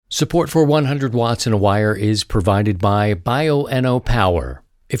Support for 100 Watts in a Wire is provided by Bioenno Power.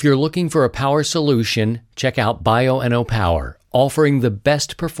 If you're looking for a power solution, check out Bioenno Power, offering the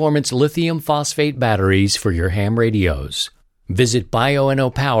best performance lithium phosphate batteries for your ham radios. Visit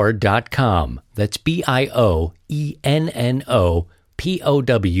bioennopower.com. That's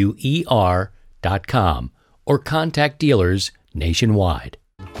BIOENNOPOWER.com or contact dealers nationwide.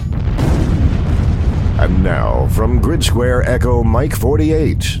 And now, from Grid Square Echo Mike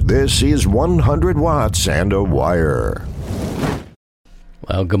 48, this is 100 Watts and a Wire.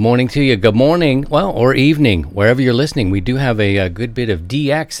 Well, good morning to you. Good morning, or evening, wherever you're listening. We do have a good bit of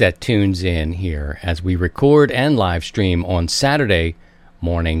DX that tunes in here as we record and live stream on Saturday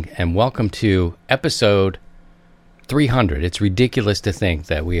morning. And welcome to episode 300. It's ridiculous to think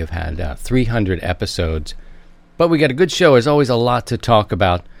that we have had 300 episodes. But we got a good show. There's always a lot to talk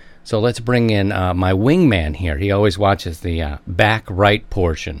about. So let's bring in my wingman here. He always watches the back right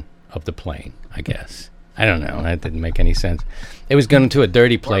portion of the plane, I guess. I don't know. That didn't make any sense. It was going to a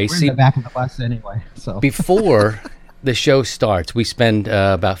dirty place. We're in the back of the bus anyway. So before the show starts, we spend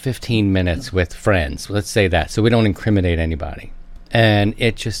about 15 minutes with friends. Let's say that, so we don't incriminate anybody. And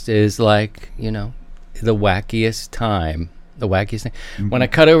it just is like, the wackiest time. The wackiest thing. Mm-hmm. When I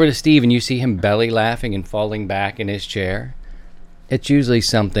cut over to Steve and you see him belly laughing and falling back in his chair, it's usually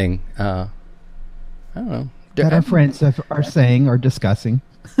something, I don't know. That our friends are saying or discussing.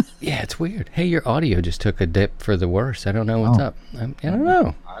 Yeah, it's weird. Hey, your audio just took a dip for the worse. I don't know what's up. I don't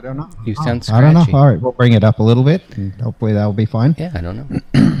know. You sound scratchy. I don't know. All right, we'll bring it up a little bit, and hopefully that'll be fine. Yeah, I don't know.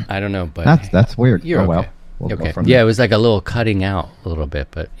 I don't know, but that's weird. You're okay. Well, we'll okay. Go from yeah, there. It was like a little cutting out a little bit,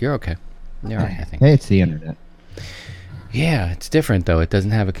 but you're okay. You're all right, I think. Hey, it's the internet. Yeah, it's different, though. It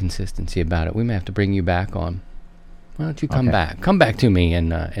doesn't have a consistency about it. We may have to bring you back on. Why don't you come back? Come back to me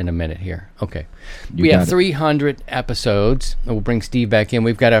in a minute here. Okay. We have 300 episodes. We'll bring Steve back in.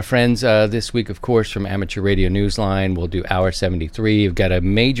 We've got our friends this week, of course, from Amateur Radio Newsline. We'll do Hour 73. We've got a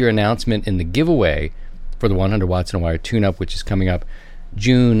major announcement in the giveaway for the 100 Watts and a Wire tune-up, which is coming up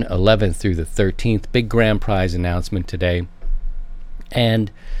June 11th through the 13th. Big grand prize announcement today. And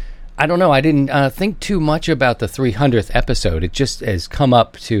I don't know. I didn't think too much about the 300th episode. It just has come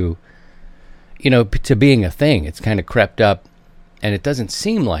up to being a thing. It's kind of crept up, and it doesn't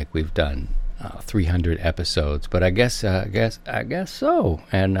seem like we've done 300 episodes, but I guess so.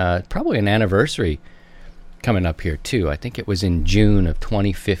 And probably an anniversary coming up here too. I think it was in June of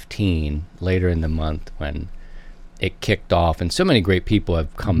 2015, later in the month, when it kicked off, and so many great people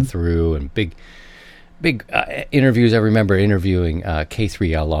have come through, and big interviews. I remember interviewing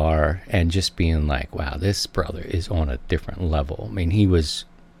K3LR and just being like, wow, this brother is on a different level. I mean, he was,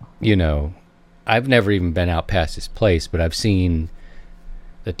 I've never even been out past his place, but I've seen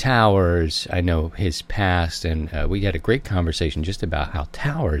the towers. I know his past, and we had a great conversation just about how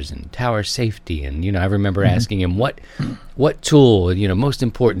towers and tower safety. And, I remember asking him what tool, most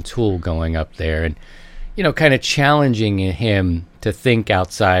important tool going up there, and, kind of challenging him to think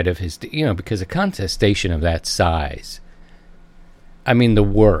outside of his, because a contest station of that size, I mean, the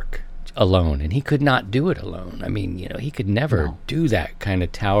work alone, and he could not do it alone. I mean, he could never do that kind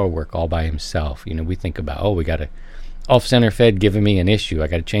of tower work all by himself. We think about, we got a off-center fed giving me an issue, I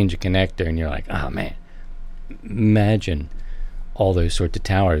got to change a connector, and you're like, oh man, imagine all those sorts of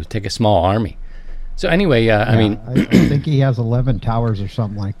towers. Take a small army. So anyway, I think he has 11 towers or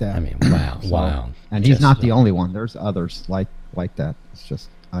something like that. I mean, wow. And he's not the only one. There's others like that. It's just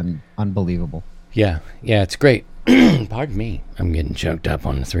unbelievable. Yeah, it's great. Pardon me. I'm getting choked up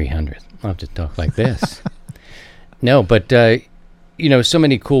on the 300th. I'll have to talk like this. No, but, so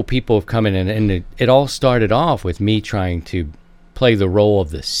many cool people have come in, and it all started off with me trying to play the role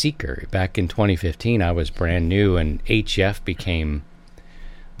of the seeker. Back in 2015, I was brand new, and HF became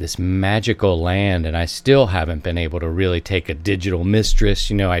this magical land, and I still haven't been able to really take a digital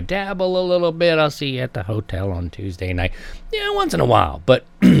mistress. I dabble a little bit. I'll see you at the hotel on Tuesday night. Once in a while. But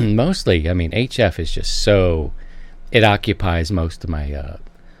mostly, HF is just so... It occupies most of my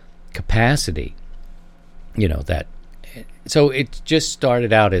capacity, that. So it just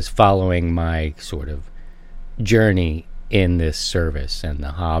started out as following my sort of journey in this service and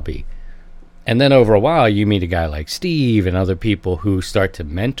the hobby. And then over a while, you meet a guy like Steve and other people who start to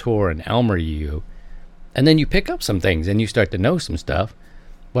mentor and Elmer you. And then you pick up some things and you start to know some stuff.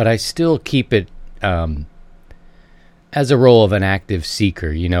 But I still keep it as a role of an active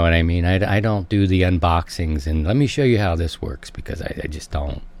seeker, you know what I mean? I don't do the unboxings and let me show you how this works, because I just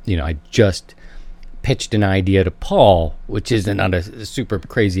don't. I just pitched an idea to Paul, which isn't a super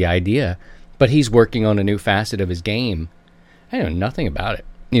crazy idea, but he's working on a new facet of his game. I know nothing about it.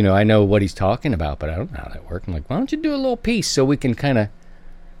 I know what he's talking about, but I don't know how that works. I'm like, why don't you do a little piece so we can kind of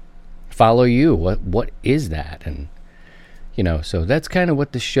follow you. What is that? And so that's kind of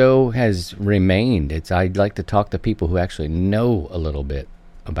what the show has remained. I'd like to talk to people who actually know a little bit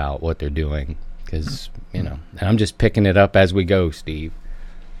about what they're doing, because and I'm just picking it up as we go, Steve.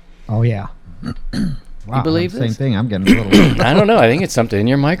 Oh yeah. Wow, you believe same this? thing. I'm getting a little. I don't know. I think it's something in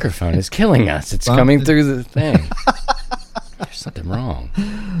your microphone. It's killing us. It's coming through the thing. There's something wrong.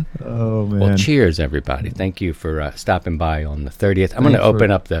 Oh man. Well, cheers, everybody. Thank you for stopping by on the 30th. I'm going to open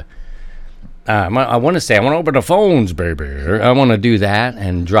up the. I want to open the phones, baby. I want to do that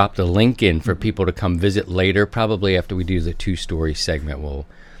and drop the link in for people to come visit later. Probably after we do the 2-story segment, we'll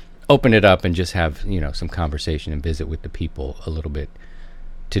open it up and just have some conversation and visit with the people a little bit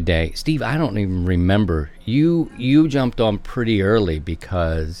today. Steve, I don't even remember. You jumped on pretty early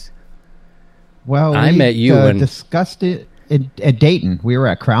because I met you and discussed it at Dayton. We were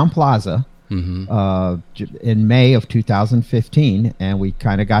at Crown Plaza. In May of 2015, and we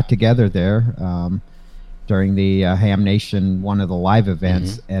kind of got together there during the Ham Nation, one of the live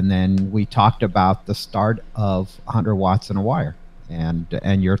events, and then we talked about the start of 100 Watts and a Wire,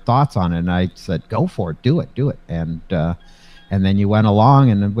 and your thoughts on it. And I said, "Go for it, do it," and then you went along,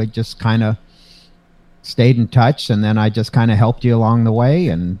 and then we just kind of stayed in touch, and then I just kind of helped you along the way,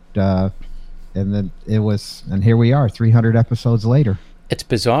 and then and here we are, 300 episodes later. It's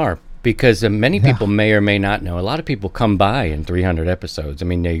bizarre. Because many people may or may not know. A lot of people come by in 300 episodes. I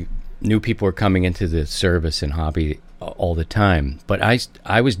mean, new people are coming into the service and hobby all the time. But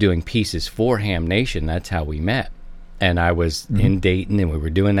I was doing pieces for Ham Nation. That's how we met. And I was in Dayton, and we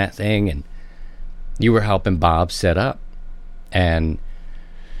were doing that thing. And you were helping Bob set up. And,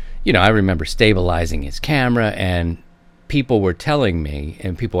 I remember stabilizing his camera, and people were telling me,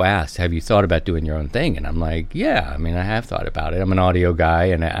 and people asked, have you thought about doing your own thing? And I'm like, yeah, I mean, I have thought about it. I'm an audio guy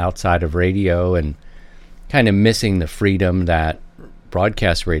and outside of radio, and kind of missing the freedom that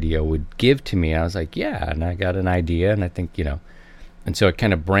broadcast radio would give to me. I was like, yeah, and I got an idea, and I think, and so it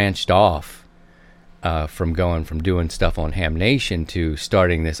kind of branched off from doing stuff on Ham Nation to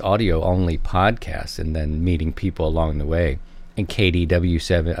starting this audio-only podcast, and then meeting people along the way. And Katie,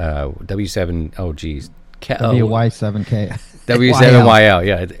 W7, oh, geez, WY7K. W7YL,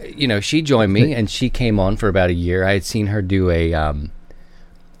 yeah. She joined me, and she came on for about a year. I had seen her do a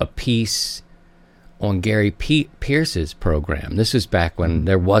piece on Gary Pierce's program. This was back when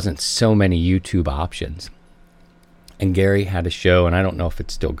there wasn't so many YouTube options. And Gary had a show, and I don't know if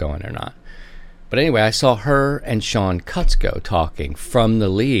it's still going or not. But anyway, I saw her and Sean Kutzko talking from the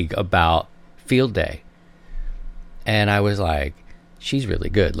league about Field Day. And I was like, she's really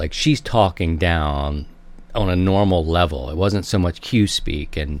good. Like, she's talking down on a normal level. It wasn't so much Q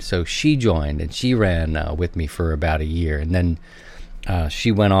speak. And so she joined, and she ran with me for about a year. And then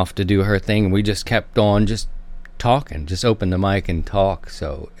she went off to do her thing, and we just kept on just talking, just open the mic and talk.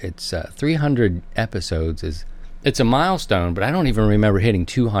 So it's 300 episodes. It's a milestone, but I don't even remember hitting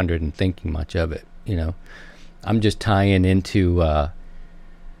 200 and thinking much of it. I'm just tying into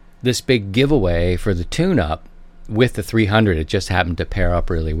this big giveaway for the tune-up with the 300. It just happened to pair up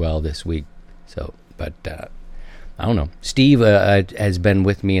really well this week. So, but I don't know. Steve has been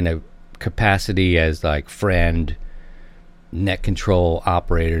with me in a capacity as like friend, net control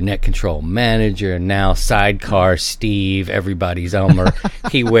operator, net control manager, now sidecar Steve, everybody's Elmer.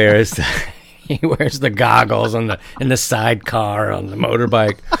 He wears the goggles in the sidecar on the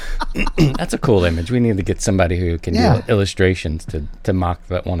motorbike. That's a cool image. We need to get somebody who can do illustrations to mock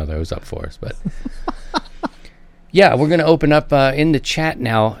one of those up for us. But yeah, we're going to open up in the chat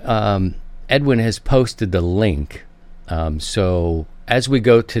now. Edwin has posted the link. So as we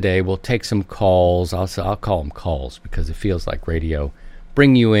go today, we'll take some calls. I'll call them calls because it feels like radio.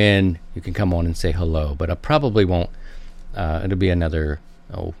 Bring you in. You can come on and say hello. But I probably won't. It'll be another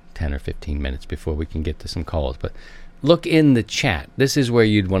 10 or 15 minutes before we can get to some calls. But look in the chat. This is where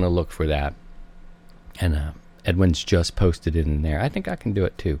you'd want to look for that. And Edwin's just posted it in there. I think I can do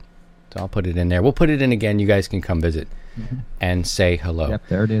it too. So I'll put it in there. We'll put it in again. You guys can come visit and say hello. Yep,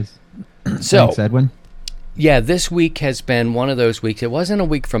 there it is. So, thanks, Edwin. Yeah, this week has been one of those weeks. It wasn't a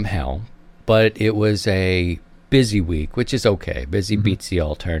week from hell, but it was a busy week, which is okay. Busy beats the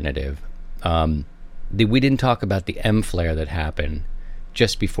alternative. We didn't talk about the M flare that happened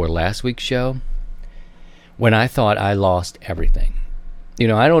just before last week's show, when I thought I lost everything.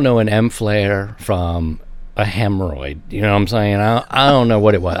 I don't know an M flare from a hemorrhoid. You know what I'm saying? I don't know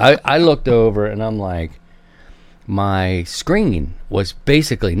what it was. I looked over and I'm like, my screen was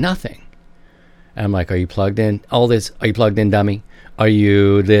basically nothing. And I'm like, are you plugged in? All this, are you plugged in, dummy? Are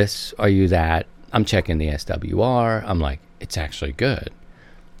you this? Are you that? I'm checking the SWR. I'm like, it's actually good.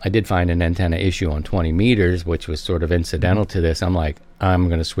 I did find an antenna issue on 20 meters, which was sort of incidental to this. I'm like, I'm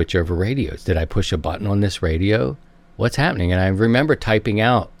going to switch over radios. Did I push a button on this radio? What's happening? And I remember typing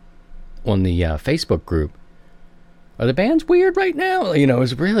out on the Facebook group, are the bands weird right now? You know, it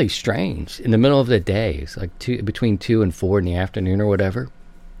was really strange. In the middle of the day, it's like between 2 and 4 in the afternoon or whatever.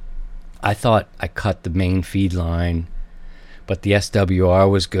 I thought I cut the main feed line, but the SWR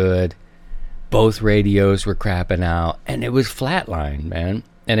was good. Both radios were crapping out, and it was flatline, man.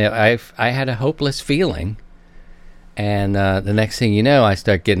 And I had a hopeless feeling. And the next thing you know, I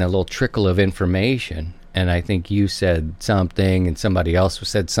start getting a little trickle of information. And I think you said something, and somebody else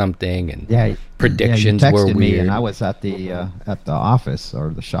said something, and predictions were weird. Me, and I was at the office or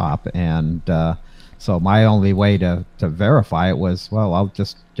the shop, and so my only way to verify it was, well, I'll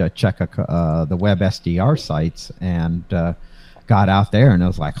just check the web SDR sites, and got out there, and I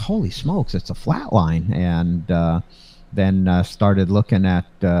was like, holy smokes, it's a flat line. And then started looking at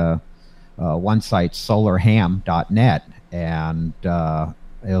one site, solarham.net, and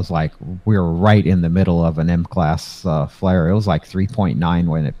it was like we were right in the middle of an M-class flare. It was like 3.9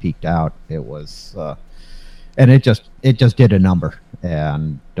 when it peaked out. It was, and it just did a number,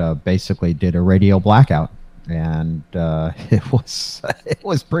 and basically did a radio blackout, and it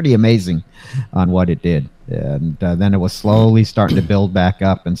was pretty amazing on what it did. And then it was slowly starting to build back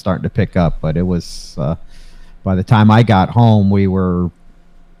up and starting to pick up. But it was by the time I got home, we were,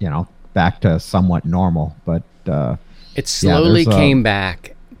 back to somewhat normal. But it slowly came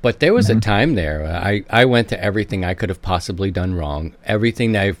back. But there was a time there. I went to everything I could have possibly done wrong. Every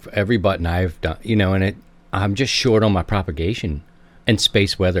button I've done, and I'm just short on my propagation and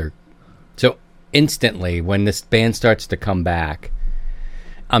space weather. So instantly, when this band starts to come back,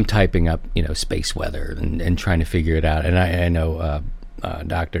 I'm typing up, space weather and trying to figure it out. And I know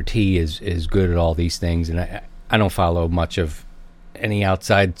Dr. T is good at all these things, and I don't follow much of any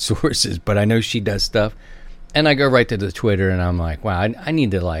outside sources, but I know she does stuff. And I go right to the Twitter, and I'm like, wow, I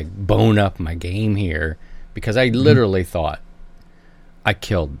need to bone up my game here, because I literally thought I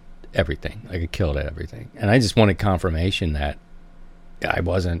killed everything. I killed everything. And I just wanted confirmation that I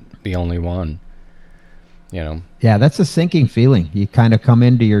wasn't the only one. Yeah, that's a sinking feeling. You kind of come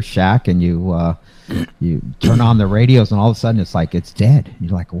into your shack and you turn on the radios, and all of a sudden it's like it's dead. And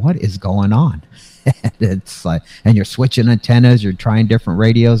you're like, what is going on? And it's like, and you're switching antennas, you're trying different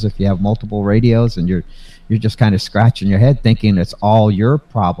radios if you have multiple radios, and you're just kind of scratching your head thinking it's all your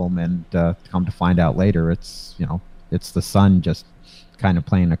problem, and come to find out later it's the sun just kind of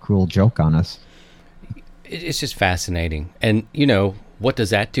playing a cruel joke on us. It's just fascinating. And what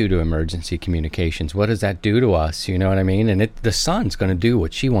does that do to emergency communications? What does that do to us? You know what I mean? And the sun's going to do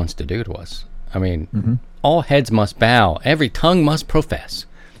what she wants to do to us. I mean, all heads must bow. Every tongue must profess.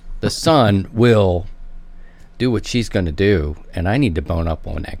 The sun will do what she's going to do. And I need to bone up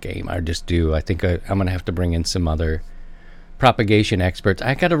on that game. I just do. I think I'm going to have to bring in some other propagation experts.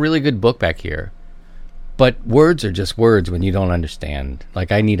 I got a really good book back here. But words are just words when you don't understand.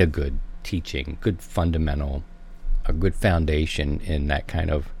 I need a good teaching, good fundamental, a good foundation in that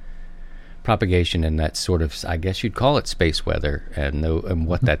kind of propagation and that sort of, I guess you'd call it space weather, and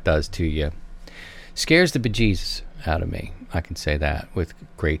what that does to you. Scares the bejesus out of me. I can say that with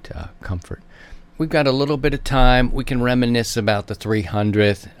great comfort. We've got a little bit of time. We can reminisce about the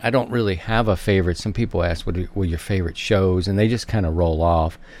 300th. I don't really have a favorite. Some people ask what were your favorite shows, and they just kind of roll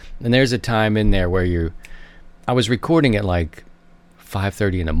off. And there's a time in there where I was recording at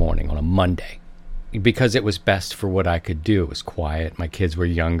 5:30 in the morning on a Monday, because it was best for what I could do. It was quiet. My kids were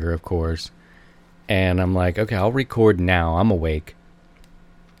younger, of course. And I'm like, okay, I'll record now. I'm awake.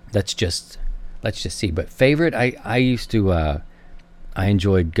 Let's just see. But favorite, I used to, I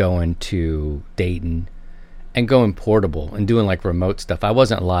enjoyed going to Dayton and going portable and doing remote stuff. I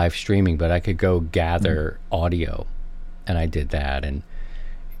wasn't live streaming, but I could go gather audio. And I did that and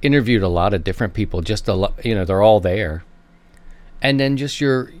interviewed a lot of different people. Just they're all there. And then just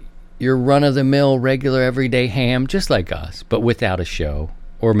your run-of-the-mill, regular, everyday ham, just like us, but without a show,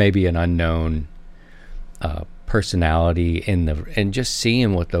 or maybe an unknown personality and just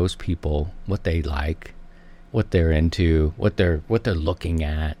seeing what those people, what they like, what they're into, what they're looking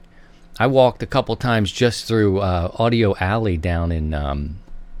at. I walked a couple times just through Audio Alley down in,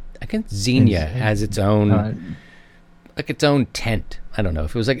 I think Xenia has its own, its own tent. I don't know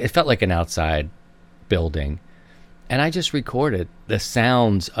if it was it felt like an outside building. And I just recorded the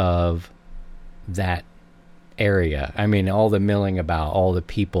sounds of that area. I mean, all the milling about, all the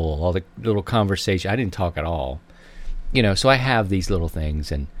people, all the little conversation. I didn't talk at all. So I have these little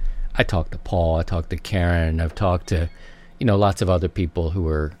things, and I talked to Paul, I talked to Karen, I've talked to, lots of other people who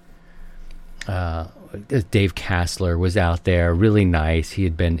are Dave Kassler was out there, really nice. He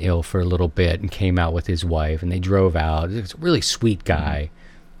had been ill for a little bit and came out with his wife, and they drove out. He was a really sweet guy,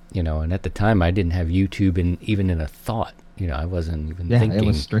 and at the time I didn't have YouTube even in a thought. I wasn't even thinking. Yeah, it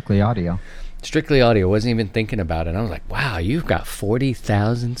was strictly audio. Strictly audio. Wasn't even thinking about it. I was like, wow, you've got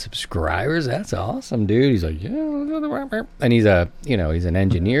 40,000 subscribers. That's awesome, dude. He's like, yeah. And he's he's an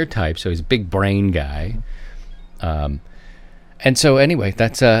engineer type, so he's a big brain guy. And so anyway,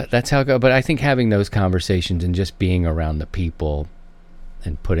 that's how it goes. But I think having those conversations and just being around the people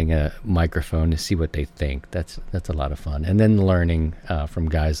and putting a microphone to see what they think, that's a lot of fun. And then learning from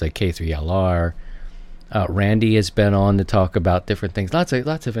guys like K3LR. Randy has been on to talk about different things. Lots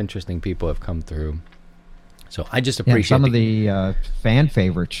of interesting people have come through. So I just appreciate some of the fan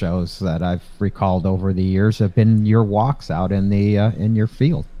favorite shows that I've recalled over the years have been your walks out in the in your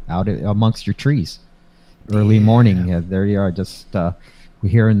field, out amongst your trees, early morning. There you are, just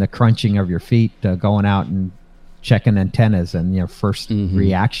hearing the crunching of your feet, going out and checking antennas, and your first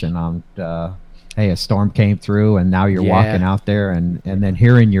reaction on. Hey, a storm came through, and now you're walking out there, and then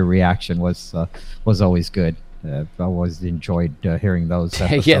hearing your reaction was always good. I always enjoyed hearing those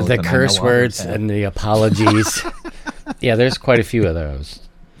episodes. Yeah, the curse words and the apologies. Yeah, there's quite a few of those.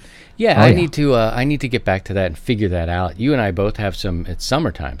 Yeah, I need to get back to that and figure that out. You and I both have it's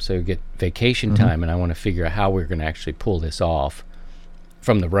summertime, so you get vacation time, and I want to figure out how we're going to actually pull this off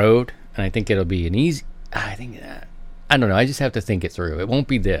from the road. And I think it'll be I don't know. I just have to think it through. It won't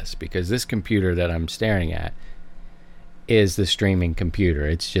be this, because this computer that I'm staring at is the streaming computer.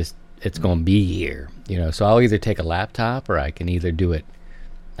 It's going to be here, So I'll either take a laptop, or I can either do it.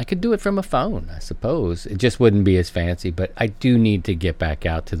 I could do it from a phone, I suppose. It just wouldn't be as fancy, but I do need to get back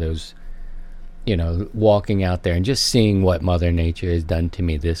out to those, walking out there and just seeing what Mother Nature has done to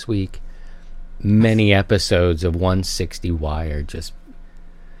me this week. Many episodes of 160 Wire, just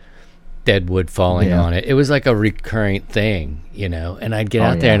dead wood falling on it. It was like a recurring thing, and I'd get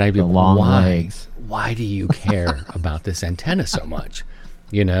out there and I'd be like, why do you care about this antenna so much?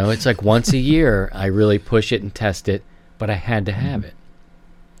 It's like once a year I really push it and test it, but I had to have it.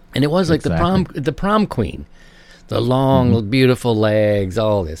 And it was like the prom queen, the long, beautiful legs,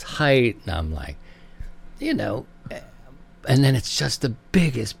 all this height. And I'm like, and then it's just the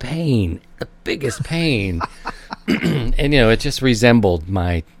biggest pain. And, it just resembled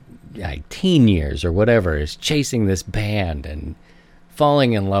my teen years or whatever, is chasing this band and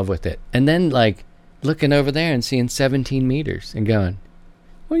falling in love with it. And then looking over there and seeing 17 meters and going,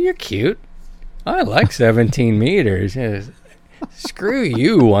 well, you're cute. I like 17 meters. Screw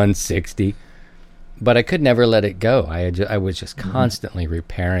you, 160. But I could never let it go. I was just constantly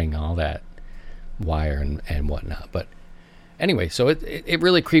repairing all that wire and whatnot. But anyway, so it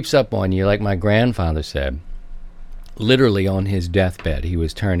really creeps up on you, like my grandfather said. Literally on his deathbed, he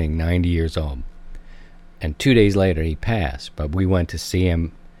was turning 90 years old. And 2 days later, he passed. But we went to see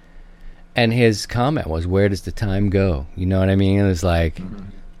him. And his comment was, where does the time go? You know what I mean? It was like,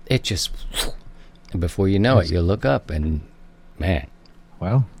 it just... And before you know it, you look up and, man.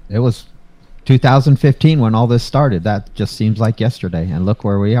 Well, it was 2015 when all this started. That just seems like yesterday. And look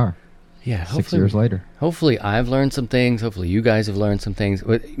where we are. Yeah, 6 years later. Hopefully I've learned some things. Hopefully you guys have learned some things.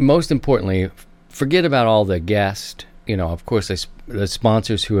 But most importantly, forget about all the guests. Of course, the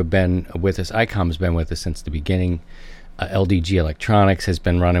sponsors who have been with us. ICOM's been with us since the beginning. LDG Electronics has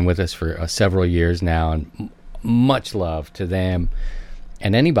been running with us for several years now, and much love to them.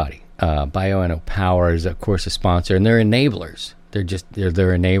 And anybody. Bioenno Power is, of course, a sponsor, and they're enablers. They're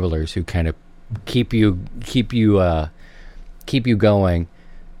enablers who kind of keep you going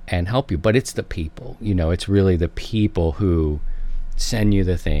and help you. But it's the people. It's really the people who send you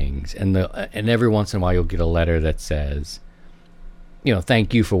the things, and every once in a while you'll get a letter that says,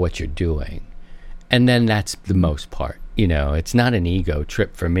 thank you for what you're doing. And then that's the most part. It's not an ego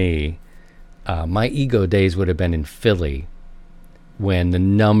trip for me. My ego days would have been in Philly, when the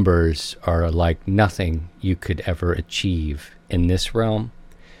numbers are like nothing you could ever achieve in this realm.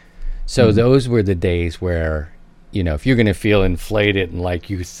 So those were the days where, if you're going to feel inflated and like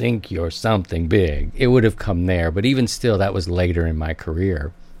you think you're something big, it would have come there. But even still, that was later in my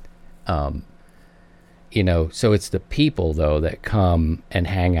career. So it's the people, though, that come and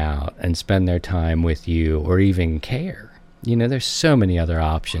hang out and spend their time with you, or even care. There's so many other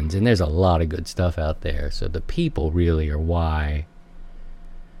options, and there's a lot of good stuff out there. So the people really are why,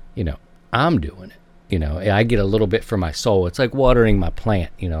 I'm doing it. I get a little bit for my soul. It's like watering my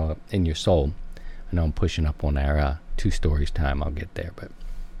plant, in your soul. I know I'm pushing up on our 2 stories time. I'll get there, but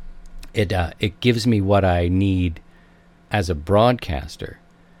it gives me what I need as a broadcaster,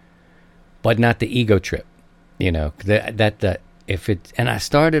 but not the ego trip. It and I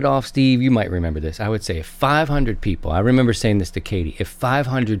started off, Steve, you might remember this. I would say if 500 people, I remember saying this to Katie, if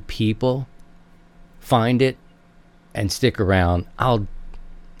 500 people find it and stick around, I'll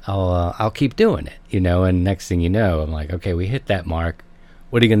keep doing it, you know. And next thing you know, I'm like, okay, we hit that mark.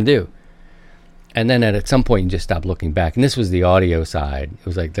 What are you going to do? And then at some point, you just stop looking back. And this was the audio side. It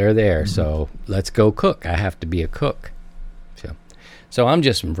was like, they're there, so let's go cook. I have to be a cook. So I'm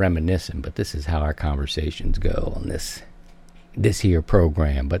just reminiscing, but this is how our conversations go on this here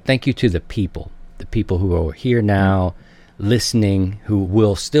program. But thank you to the people who are here now, listening, who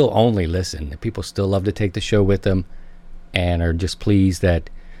will still only listen. The people still love to take the show with them and are just pleased that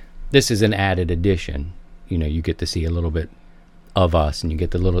this is an added addition. You know, you get to see a little bit of us and you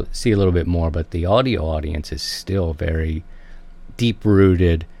get to see a little bit more, but the audio audience is still very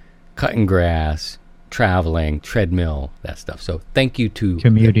deep-rooted, cutting grass, traveling, treadmill, that stuff. So thank you to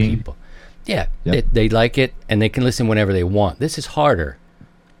commuting. The people. Yeah, yep. They like it, and they can listen whenever they want. This is harder.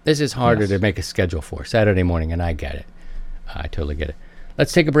 To make a schedule for Saturday morning, and I get it. I totally get it.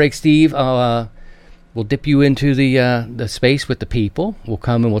 Let's take a break, Steve. We'll dip you into the space with the people. We'll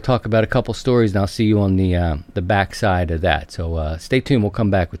come and we'll talk about a couple stories, and I'll see you on the backside of that. So stay tuned. We'll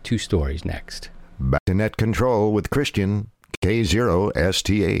come back with 2 stories next. Back to Net Control with Christian,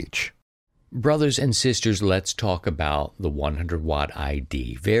 K0STH. Brothers and sisters, let's talk about the 100-watt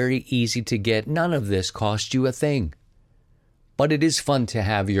ID. Very easy to get. None of this costs you a thing. But it is fun to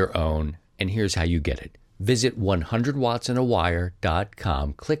have your own, and here's how you get it. Visit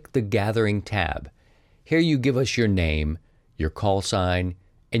 100wattsandawire.com. Click the Gathering tab. Here you give us your name, your call sign,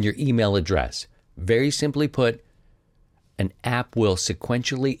 and your email address. Very simply put, an app will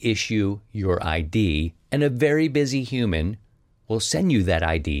sequentially issue your ID, and a very busy human will send you that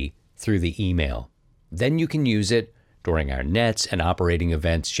ID through the email. Then you can use it during our nets and operating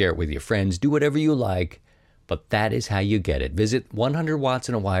events, share it with your friends, do whatever you like, but that is how you get it. Visit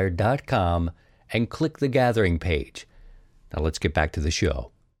 100wattsandawire.com and click the Gathering page. Now let's get back to the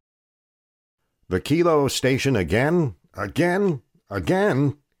show. The Kilo station again?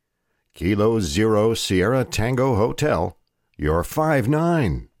 Kilo 0 Sierra Tango Hotel. You're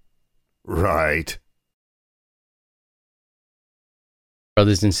 5'9". Right.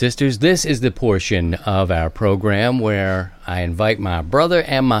 Brothers and sisters, this is the portion of our program where I invite my brother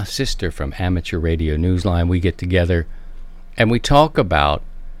and my sister from Amateur Radio Newsline. We get together and we talk about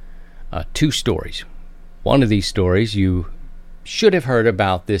 2 stories. One of these stories you should have heard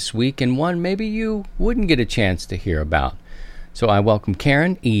about this week, and one maybe you wouldn't get a chance to hear about. So I welcome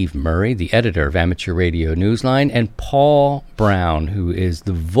Karen Eve Murray, the editor of Amateur Radio Newsline, and Paul Brown, who is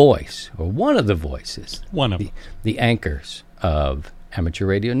the voice, or one of the voices, the anchors of Amateur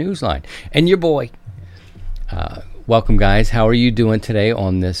Radio Newsline, and your boy. Welcome, guys. How are you doing today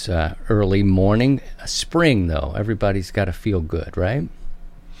on this early morning? Spring, though. Everybody's got to feel good, right?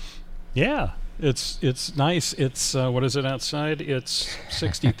 Yeah, it's nice. It's what is it outside? It's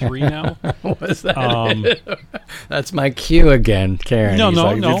 63 now. What's that? That's my cue again, Karen. No.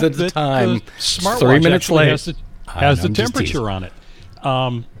 It's the time. The smartwatch 3 minutes late. Has the temperature on it.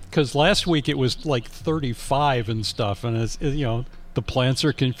 Because last week it was like 35 and stuff, and it's, you know, the plants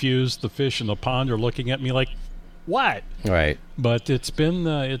are confused. The fish in the pond are looking at me like, what? Right. But it's been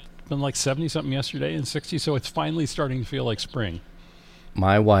like 70 something yesterday and 60, so it's finally starting to feel like spring.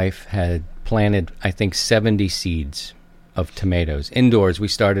 My wife had planted, I think, 70 seeds of tomatoes indoors. We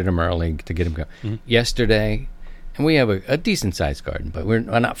started them early to get them going. Mm-hmm. Yesterday, and we have a decent-sized garden, but we're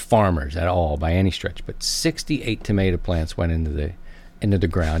not farmers at all by any stretch. But 68 tomato plants went into the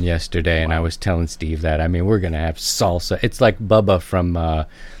ground yesterday, wow. And I was telling Steve that, I mean, we're going to have salsa. It's like Bubba from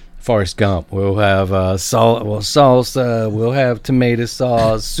Forrest Gump. We'll have salsa, we'll have tomato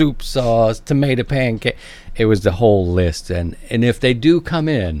sauce, soup sauce, tomato pancake. It was the whole list. And if they do come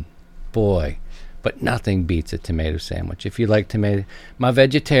in, boy, but nothing beats a tomato sandwich. If you like tomato, my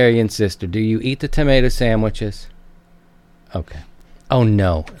vegetarian sister, do you eat the tomato sandwiches? Okay. Oh,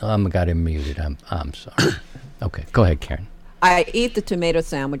 no. I got him muted. I'm sorry. Okay, go ahead, Karen. I eat the tomato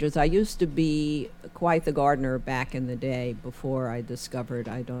sandwiches. I used to be quite the gardener back in the day before I discovered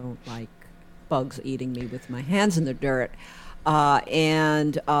I don't like bugs eating me with my hands in the dirt.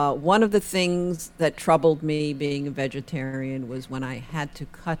 And one of the things that troubled me being a vegetarian was when I had to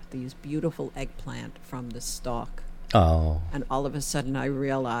cut these beautiful eggplant from the stalk. Oh. And all of a sudden I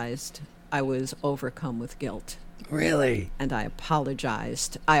realized I was overcome with guilt. Really? And I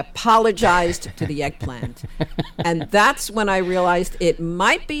apologized. to the eggplant. And that's when I realized it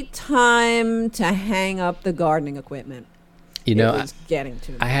might be time to hang up the gardening equipment. You know, it was getting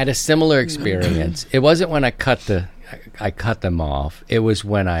to me. I had a similar experience. It wasn't when I cut them off. It was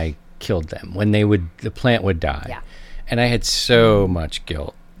when I killed them, when the plant would die. Yeah. And I had so much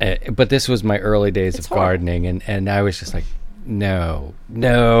guilt. But this was my early days of gardening, and I was just like, no.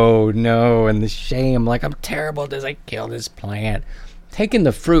 And the shame, like, I'm terrible. Did I kill this plant? Taking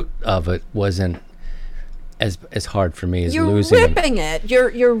the fruit of it wasn't as hard for me as losing it. You're ripping it.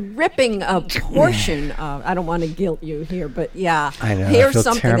 You're ripping a portion of. I don't want to guilt you here, but yeah. I know. Here's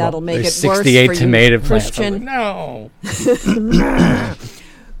something terrible. That'll make There's it worse 68 for tomato you, plants. Christian. No.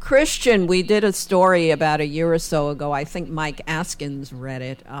 Christian, we did a story about a year or so ago. I think Mike Askins read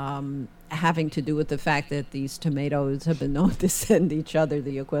it, having to do with the fact that these tomatoes have been known to send each other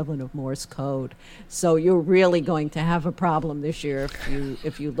the equivalent of Morse code. So you're really going to have a problem this year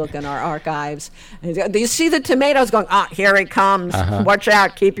if you look in our archives. Do you see the tomatoes going, here he comes. Watch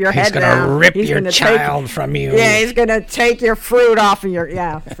out, keep your head down. He's going to rip your child from you. Yeah, he's going to take your fruit off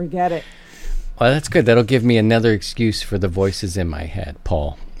of forget it. Well, that's good. That'll give me another excuse for the voices in my head,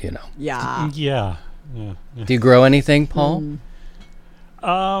 Paul. Yeah. Do you grow anything, Paul?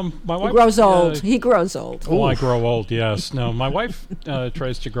 My wife grows old. He grows old. Oh, I grow old. Yes. No, my wife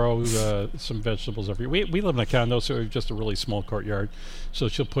tries to grow some vegetables every. We live in a condo, so we have just a really small courtyard. So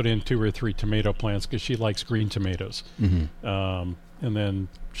she'll put in 2 or 3 tomato plants because she likes green tomatoes. Mm-hmm. And then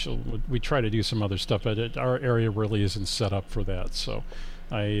we try to do some other stuff, but our area really isn't set up for that. So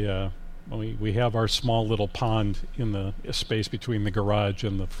we have our small little pond in the space between the garage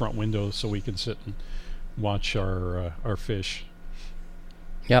and the front window, so we can sit and watch our fish.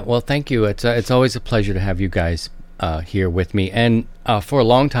 Yeah, well, thank you. It's always a pleasure to have you guys here with me, and for a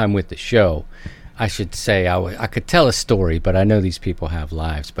long time with the show. I should say I could tell a story, but I know these people have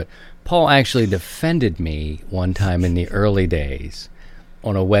lives. But Paul actually defended me one time in the early days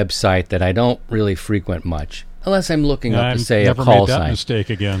on a website that I don't really frequent much. Unless I'm looking up to say a call sign. Never made that mistake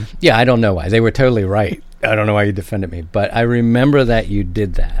again. Yeah, I don't know why. They were totally right. I don't know why you defended me. But I remember that you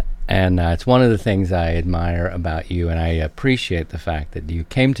did that. And it's one of the things I admire about you, and I appreciate the fact that you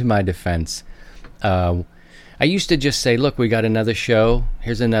came to my defense. I used to just say, look, we got another show.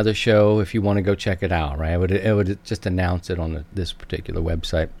 Here's another show if you want to go check it out, right? I would just announce it on this particular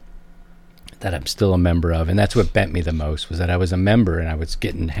website that I'm still a member of. And that's what bent me the most, was that I was a member and I was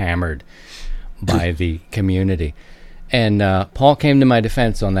getting hammered by the community. And Paul came to my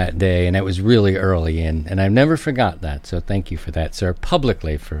defense on that day, and it was really early, and I've never forgot that. So thank you for that, sir,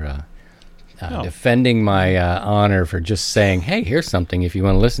 publicly for defending my honor, for just saying, hey, here's something if you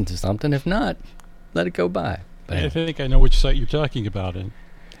want to listen to something. If not, let it go by. But I think I know which site you're talking about. It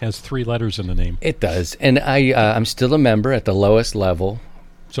has 3 letters in the name. It does. And I'm still a member at the lowest level.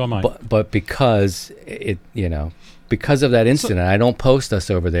 So am I. But because because of that incident, I don't post us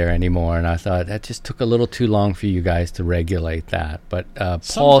over there anymore, and I thought that just took a little too long for you guys to regulate that. But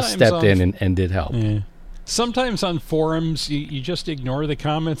Paul stepped in and did help. Yeah. Sometimes on forums, you just ignore the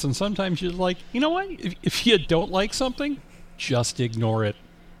comments, and sometimes you're like, you know what? If you don't like something, just ignore it.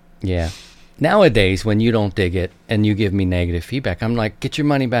 Yeah. Nowadays, when you don't dig it and you give me negative feedback, I'm like, get your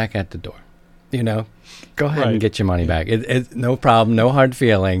money back at the door. Go ahead and get your money back. It's no problem, no hard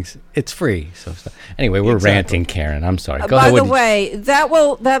feelings. It's free. So anyway, we're ranting, Karen. I'm sorry. Go ahead. By the way,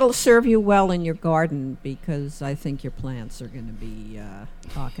 that'll serve you well in your garden, because I think your plants are going to be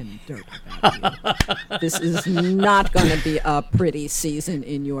talking dirt about you. This is not going to be a pretty season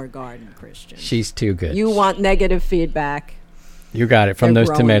in your garden, Christian. She's too good. You want negative feedback. You got it from those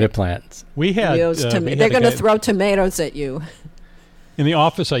tomato plants. We had. They're going to throw tomatoes at you. In the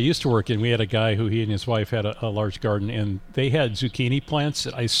office I used to work in, we had a guy who he and his wife had a large garden, and they had zucchini plants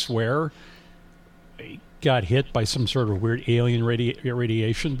that I swear got hit by some sort of weird alien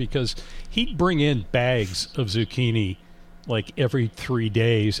radiation, because he'd bring in bags of zucchini like every 3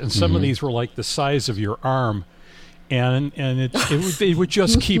 days, and some of these were like the size of your arm, and it would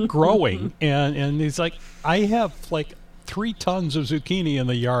just keep growing, and he's like, I have like 3 tons of zucchini in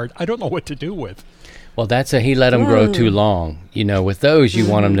the yard. I don't know what to do with. Well, he let them grow too long. With those, you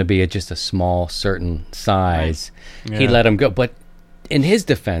want them to be at just a small, certain size. Right. Yeah. He let them go. But in his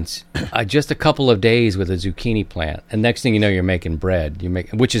defense, just a couple of days with a zucchini plant, and next thing you know, you're making bread,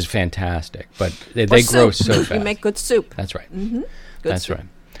 which is fantastic. But they grow so fast. You make good soup. That's right. Mm-hmm. That's right.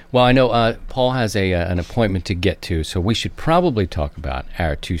 Well, I know Paul has an appointment to get to, so we should probably talk about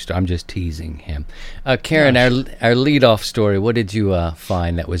our 2-star. I'm just teasing him. Karen, our leadoff story, what did you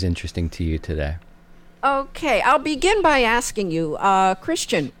find that was interesting to you today? Okay, I'll begin by asking you,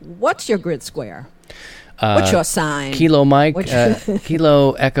 Christian, what's your grid square? What's your sign? Kilo Mike,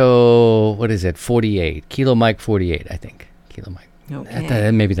 Kilo Echo, 48. Kilo Mike 48, I think. Kilo Mike. Okay.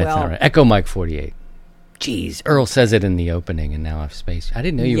 Maybe that's not right. Echo Mike 48. Jeez, Earl says it in the opening, and now I've spaced. I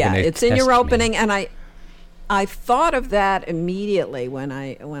didn't know you were going to it's in your opening, and I thought of that immediately when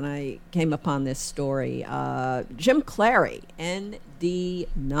I came upon this story. Jim Clary,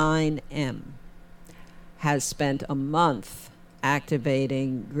 ND9M, has spent a month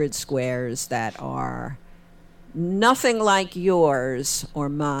activating grid squares that are nothing like yours or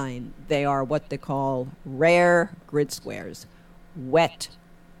mine. They are what they call rare grid squares, wet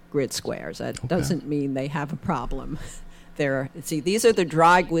grid squares. That doesn't mean they have a problem. These are the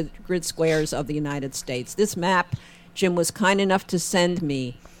dry grid squares of the United States. This map, Jim was kind enough to send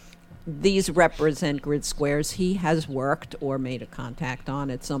me. These represent grid squares he has worked or made a contact on.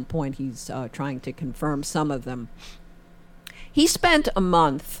 At some point, he's trying to confirm some of them. He spent a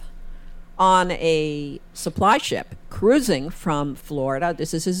month on a supply ship cruising from Florida.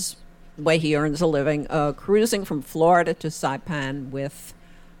 This is his way he earns a living, cruising from Florida to Saipan with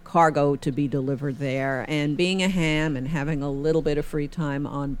cargo to be delivered there, and being a ham and having a little bit of free time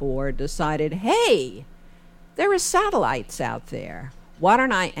on board, decided, hey, there are satellites out there. Why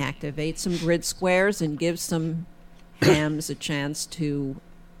don't I activate some grid squares and give some hams a chance to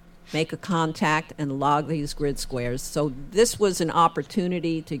make a contact and log these grid squares? So this was an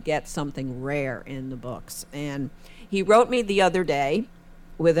opportunity to get something rare in the books. And he wrote me the other day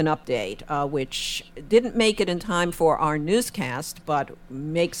with an update, which didn't make it in time for our newscast, but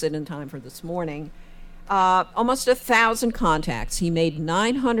makes it in time for this morning. Almost 1,000 contacts. He made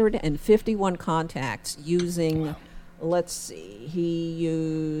 951 contacts using, he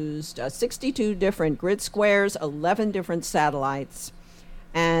used 62 different grid squares, 11 different satellites,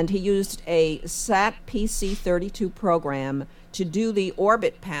 and he used a SAT PC32 program to do the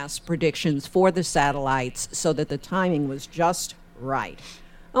orbit pass predictions for the satellites so that the timing was just right.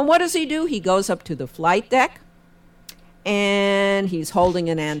 And what does he do? He goes up to the flight deck, and he's holding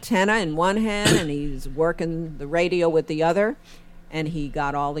an antenna in one hand, and he's working the radio with the other, and he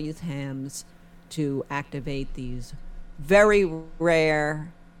got all these hams to activate these very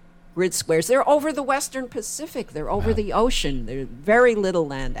rare grid squares. They're over the Western Pacific. They're over the ocean. There's very little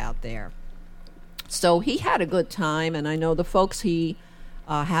land out there. So he had a good time, and I know the folks he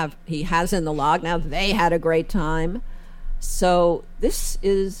has in the log now, they had a great time. So this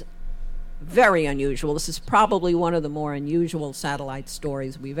is very unusual. This is probably one of the more unusual satellite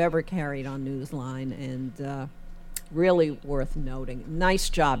stories we've ever carried on Newsline, and really worth noting. Nice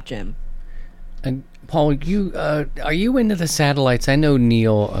job, Jim. And Paul, are you into the satellites? I know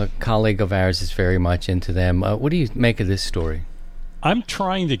Neil, a colleague of ours, is very much into them. What do you make of this story? I'm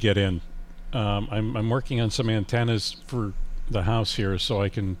trying to get in. I'm working on some antennas for the house here, so I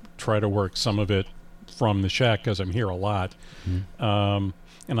can try to work some of it from the shack because I'm here a lot.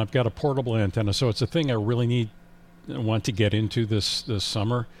 And I've got a portable antenna, so it's a thing I really want to get into this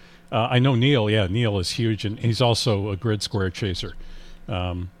summer. I know Neil. Yeah, Neil is huge, and he's also a grid square chaser.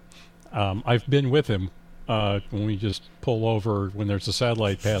 I've been with him when we just pull over when there's a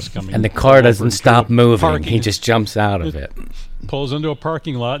satellite pass coming. And the car doesn't stop moving. He just jumps out of it. Pulls into a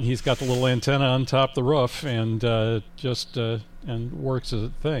parking lot, and he's got the little antenna on top of the roof, and and works as a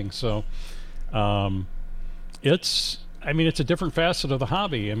thing. So it's a different facet of the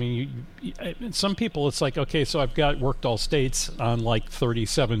hobby. I mean, some people, it's like, okay, so I've worked all states on like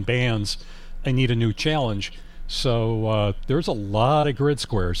 37 bands. I need a new challenge. So there's a lot of grid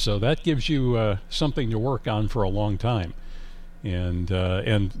squares, so that gives you something to work on for a long time. And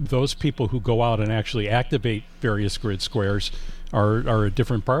those people who go out and actually activate various grid squares are a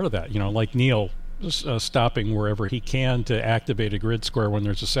different part of that. You know, like Neil stopping wherever he can to activate a grid square when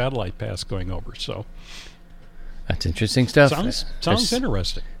there's a satellite pass going over. So that's interesting stuff. Sounds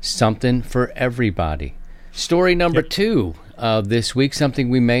interesting. Something for everybody. Story number 2 this week, something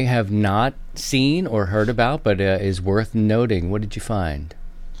we may have not seen or heard about, but is worth noting. What did you find?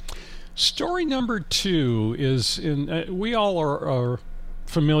 Story number 2 is we all are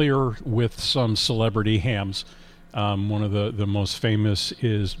familiar with some celebrity hams. One of the most famous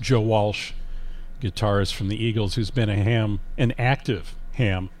is Joe Walsh, guitarist from the Eagles, who's been an active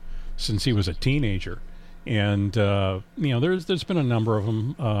ham since he was a teenager. And there's been a number of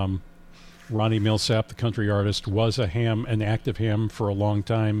them. Ronnie Millsap, the country artist, was an active ham for a long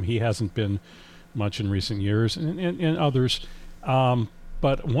time. He hasn't been much in recent years, and others.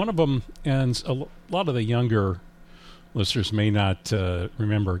 But one of them, and a lot of the younger listeners may not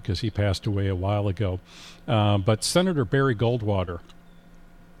remember because he passed away a while ago, but Senator Barry Goldwater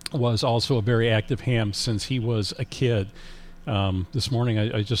was also a very active ham since he was a kid. This morning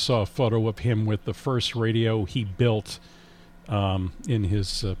I just saw a photo of him with the first radio he built in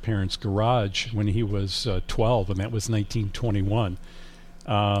his parents' garage when he was 12, and that was 1921.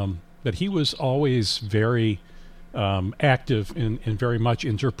 But he was always very active and very much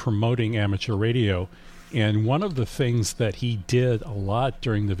into promoting amateur radio. And one of the things that he did a lot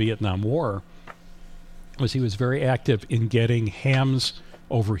during the Vietnam War was he was very active in getting hams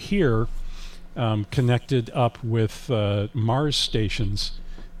over here connected up with Mars stations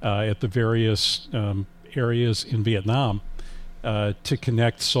at the various areas in Vietnam to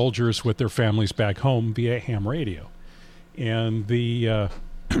connect soldiers with their families back home via ham radio. And the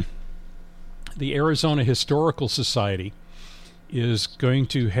Arizona Historical Society is going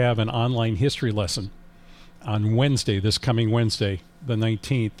to have an online history lesson on Wednesday, this coming Wednesday, the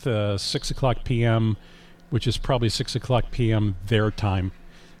 19th, 6 o'clock p.m., which is probably 6 o'clock p.m. their time,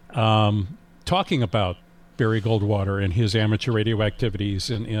 talking about Barry Goldwater and his amateur radio activities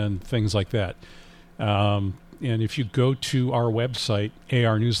and things like that. And if you go to our website,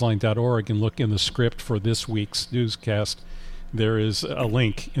 arnewsline.org, and look in the script for this week's newscast, there is a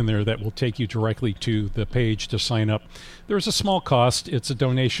link in there that will take you directly to the page to sign up. There's a small cost. It's a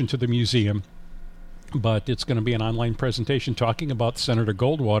donation to the museum, but it's going to be an online presentation talking about Senator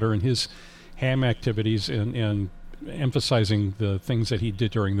Goldwater and his ham activities and emphasizing the things that he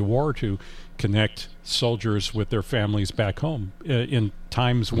did during the war to connect soldiers with their families back home in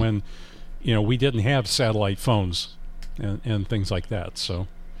times when, we didn't have satellite phones and things like that. So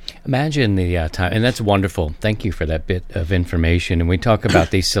imagine the time, and that's wonderful. Thank you for that bit of information. And we talk about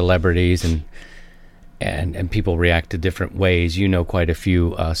these celebrities and people react to different ways. You know quite a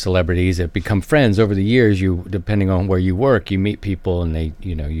few celebrities that become friends over the years. You, depending on where you work, you meet people and they,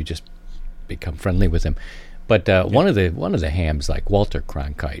 you just become friendly with them. But one of the hams, like Walter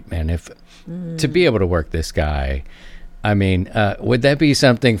Cronkite, man, to be able to work this guy, I mean, would that be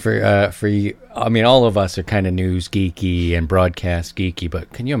something for you? I mean, all of us are kind of news geeky and broadcast geeky,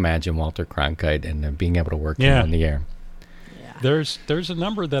 but can you imagine Walter Cronkite and being able to work him on the air? There's a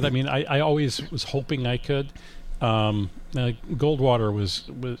number that I always was hoping I could. Goldwater was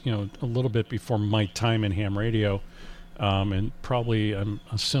a little bit before my time in ham radio, and probably I'm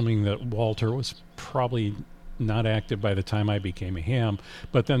assuming that Walter was probably not active by the time I became a ham.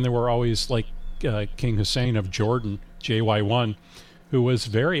 But then there were always like King Hussein of Jordan, JY1, who was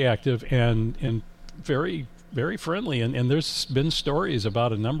very active and very, very friendly. And there's been stories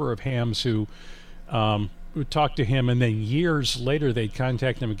about a number of hams who would talk to him, and then years later they'd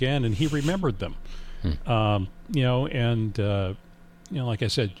contact him again, and he remembered them. Like I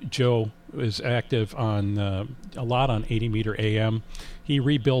said, Joe is active on a lot on 80 meter AM. He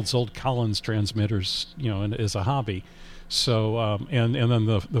rebuilds old Collins transmitters, as a hobby. So and then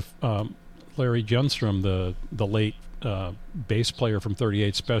the Larry Junstrom, the late bass player from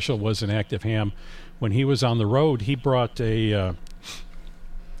 38 Special, was an active ham. When he was on the road, he brought he'd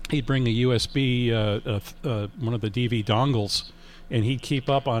bring a USB, one of the DV dongles, and he'd keep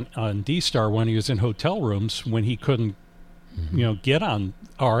up on D-Star when he was in hotel rooms when he couldn't, get on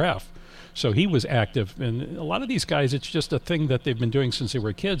RF. So he was active. And a lot of these guys, it's just a thing that they've been doing since they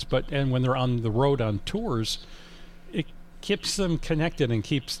were kids. And when they're on the road on tours, it keeps them connected and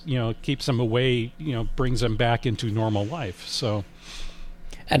keeps them away, brings them back into normal life. So.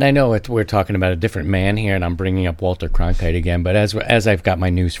 And I know we're talking about a different man here, and I'm bringing up Walter Cronkite again, but as I've got my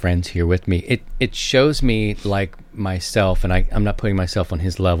news friends here with me, it shows me, like myself, and I'm not putting myself on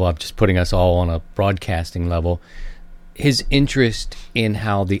his level, I'm just putting us all on a broadcasting level, his interest in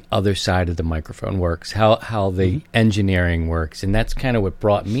how the other side of the microphone works, how the engineering works, and that's kind of what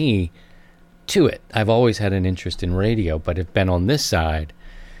brought me to it. I've always had an interest in radio, but have been on this side.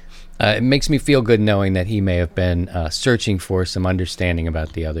 It makes me feel good knowing that he may have been searching for some understanding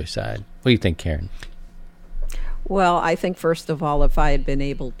about the other side. What do you think, Karen? Well, I think, first of all, if I had been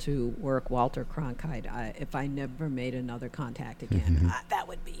able to work Walter Cronkite, if I never made another contact again, that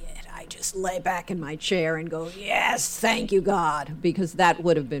would be it. I just lay back in my chair and go, yes, thank you, God, because that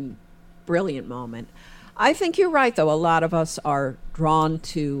would have been a brilliant moment. I think you're right, though. A lot of us are drawn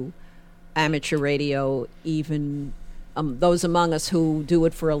to amateur radio, even those among us who do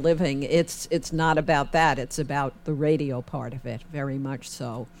it for a living. It's not about that. It's about the radio part of it, very much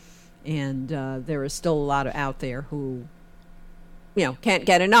so. And there is still a lot out there who, can't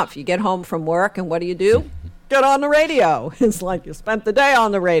get enough. You get home from work, and what do? Get on the radio. It's like you spent the day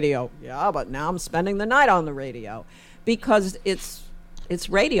on the radio. Yeah, but now I'm spending the night on the radio because it's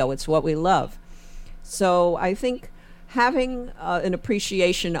radio. It's what we love. So I think having an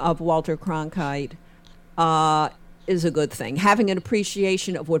appreciation of Walter Cronkite is a good thing. Having an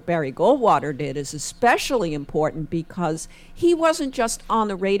appreciation of what Barry Goldwater did is especially important because he wasn't just on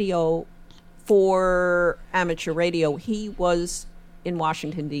the radio for amateur radio. He was in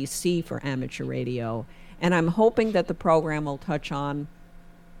Washington, D.C. for amateur radio. And I'm hoping that the program will touch on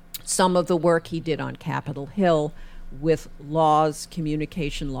some of the work he did on Capitol Hill with laws,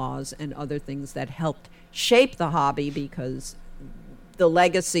 communication laws, and other things that helped shape the hobby, because the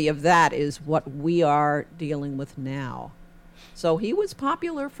legacy of that is what we are dealing with now. So he was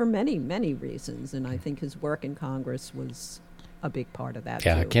popular for many, many reasons, and I think his work in Congress was a big part of that,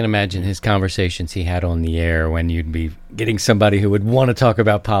 Yeah, too. I can't imagine his conversations he had on the air when you'd be getting somebody who would want to talk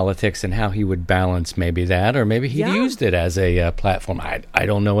about politics and how he would balance maybe that, or maybe he'd used it as a platform. I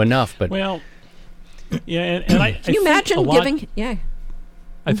don't know enough, but... Well, yeah, and I Can you imagine giving... Yeah.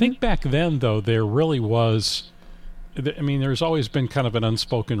 I think back then, though, there really was... I mean, there's always been kind of an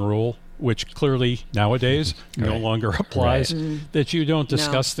unspoken rule, which clearly nowadays no longer applies, that you don't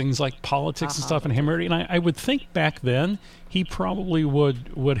discuss things like politics and stuff in ham radio. And I would think back then he probably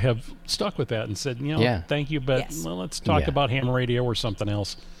would have stuck with that and said, thank you, but let's talk about ham radio or something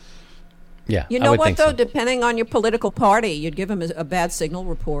else. Yeah, you know what, though? Depending on your political party, you'd give him a bad signal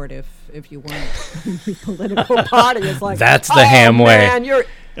report if you weren't your political party. It's like, that's the ham way. Man, you're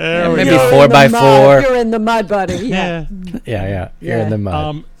maybe 4x4. You're in the mud, buddy. Yeah. You're in the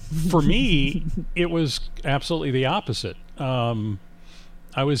mud. For me, it was absolutely the opposite.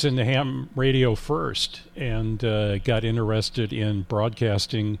 I was into ham radio first and got interested in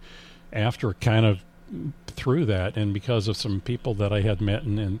broadcasting after kind of through that, and because of some people that I had met.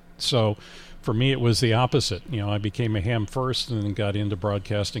 And so for me, it was the opposite. I became a ham first and then got into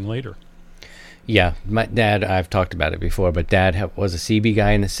broadcasting later. Yeah, my dad, I've talked about it before, but Dad was a CB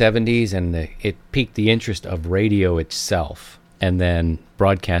guy in the 70s, and it piqued the interest of radio itself. And then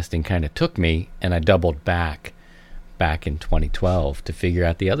broadcasting kind of took me, and I doubled back in 2012 to figure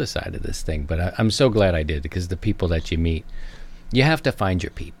out the other side of this thing. But I'm so glad I did, because the people that you meet, you have to find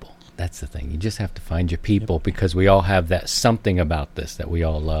your people. That's the thing. You just have to find your people, because we all have that something about this that we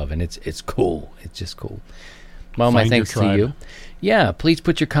all love, and it's cool. It's just cool. Well, my thanks to you. Yeah, please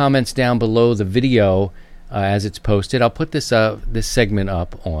put your comments down below the video as it's posted. I'll put this segment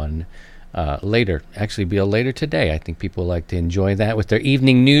up on later. Actually, be later today. I think people like to enjoy that with their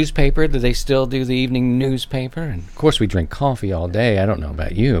evening newspaper. Do they still do the evening newspaper? And of course, we drink coffee all day. I don't know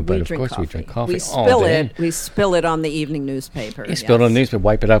about you, but of course we drink coffee all day. We spill it on the evening newspaper. You spill it on the newspaper,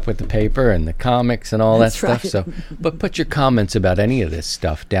 wipe it up with the paper and the comics and all that stuff. So, but put your comments about any of this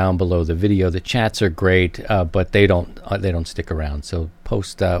stuff down below the video. The chats are great, but they don't stick around. So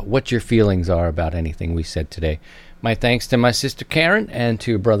post what your feelings are about anything we said today. My thanks to my sister Karen and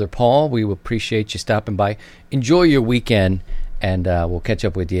to Brother Paul. We will appreciate you stopping by. Enjoy your weekend, and we'll catch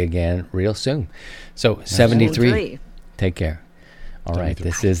up with you again real soon. So 73. Take care. All right,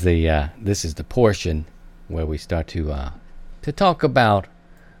 this is the portion where we start to talk about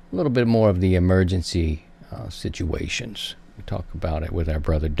a little bit more of the emergency situations. We talk about it with our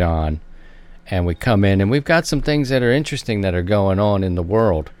brother Don, and we come in, and we've got some things that are interesting that are going on in the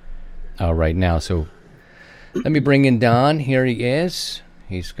world right now. So let me bring in Don. Here he is.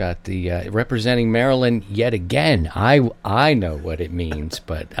 He's got the representing Maryland yet again. I know what it means,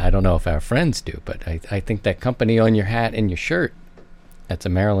 but I don't know if our friends do. But I think that company on your hat and your shirt, that's a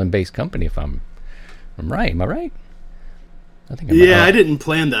Maryland-based company, if I'm right. Am I right? I think I didn't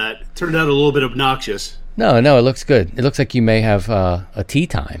plan that. It turned out a little bit obnoxious. No, it looks good. It looks like you may have a tea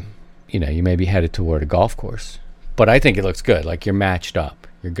time. You may be headed toward a golf course. But I think it looks good, like you're matched up.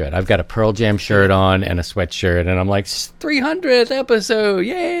 You're good. I've got a Pearl Jam shirt on and a sweatshirt, and I'm like, 300th episode,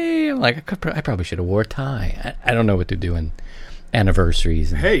 yay! I'm like, I probably should have wore a tie. I don't know what to do in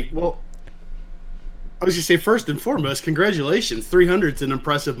anniversaries. Hey, well, I was going to say, first and foremost, congratulations. 300's an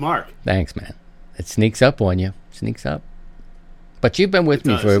impressive mark. Thanks, man. It sneaks up on you. Sneaks up. But you've been with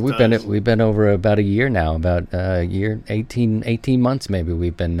me for we've been over about a year now, about a year, 18 months maybe.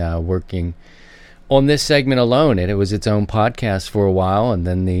 We've been working on this segment alone, and it was its own podcast for a while, and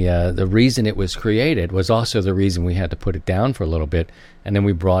then the reason it was created was also the reason we had to put it down for a little bit, and then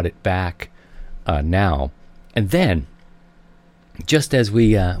we brought it back now. And then, just as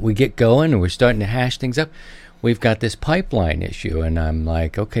we get going and we're starting to hash things up, we've got this pipeline issue, and I'm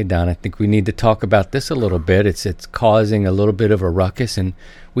like, okay, Don, I think we need to talk about this a little bit. It's causing a little bit of a ruckus, and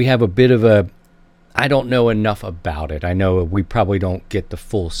we have a bit of a I don't know enough about it. I know we probably don't get the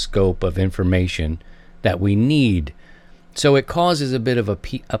full scope of information that we need. So it causes a bit of a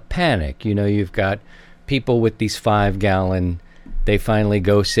panic. You've got people with these 5-gallon, they finally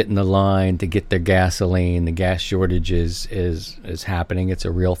go sit in the line to get their gasoline. The gas shortage is happening. It's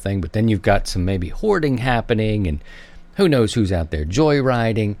a real thing. But then you've got some maybe hoarding happening, and who knows who's out there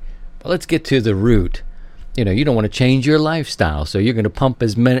joyriding. But let's get to the root. You don't want to change your lifestyle, so you're going to pump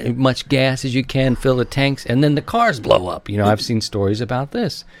as much gas as you can, fill the tanks, and then the cars blow up. I've seen stories about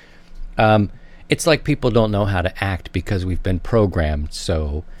this. It's like people don't know how to act because we've been programmed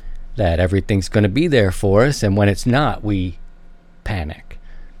so that everything's going to be there for us, and when it's not, we panic.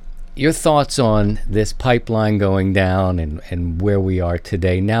 your thoughts on this pipeline going down and where we are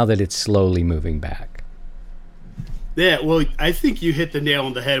today now that it's slowly moving back? Yeah, well, I think you hit the nail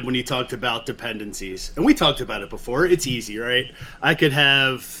on the head when you talked about dependencies. And we talked about it before. It's easy, right? I could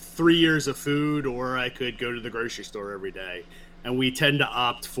have 3 years of food, or I could go to the grocery store every day. And we tend to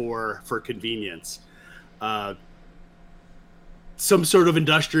opt for convenience. Some sort of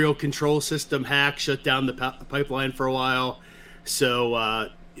industrial control system hack shut down the pipeline for a while. So,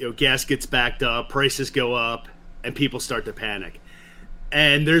 gas gets backed up, prices go up, and people start to panic.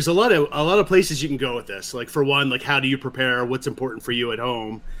 And there's a lot of places you can go with this. Like, for one, like, how do you prepare? What's important for you at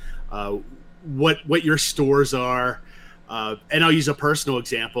home? What your stores are. And I'll use a personal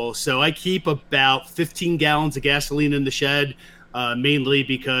example. So I keep about 15 gallons of gasoline in the shed, mainly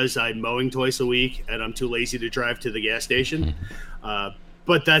because I'm mowing twice a week and I'm too lazy to drive to the gas station.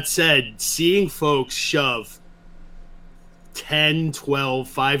 But that said, seeing folks shove 10, 12,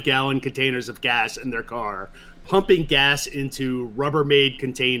 5-gallon containers of gas in their car, pumping gas into Rubbermaid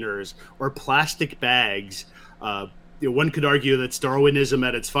containers or plastic bags. One could argue that's Darwinism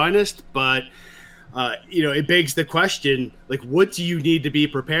at its finest, but it begs the question, like, what do you need to be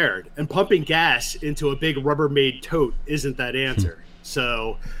prepared? And pumping gas into a big Rubbermaid tote isn't that answer.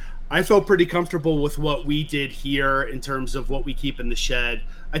 So I felt pretty comfortable with what we did here in terms of what we keep in the shed.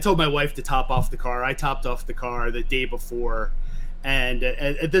 I told my wife to top off the car. I topped off the car the day before. And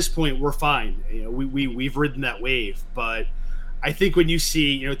at this point, we're fine. We've ridden that wave. But I think when you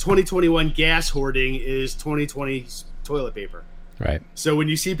see, 2021 gas hoarding is 2020's toilet paper. Right. So when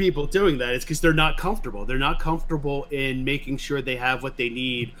you see people doing that, it's because they're not comfortable. They're not comfortable in making sure they have what they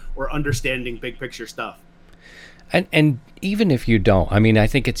need or understanding big picture stuff. And even if you don't, I mean, I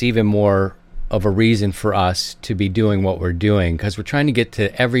think it's even more of a reason for us to be doing what we're doing, because we're trying to get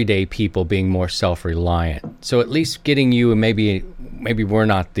to everyday people being more self-reliant. So at least getting you, and maybe we're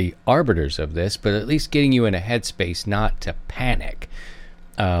not the arbiters of this, but at least getting you in a headspace not to panic.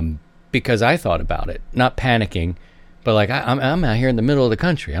 Because I thought about it, not panicking, but like I'm out here in the middle of the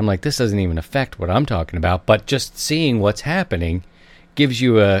country. I'm like, this doesn't even affect what I'm talking about, but just seeing what's happening gives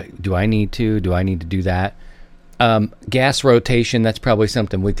you do I need to do that? Gas rotation, that's probably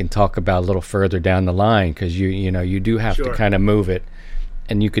something we can talk about a little further down the line, because you do have to kind of move it,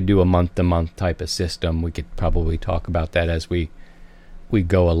 and you could do a month-to-month type of system. We could probably talk about that as we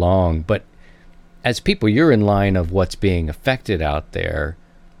go along. But as people, you're in line of what's being affected out there.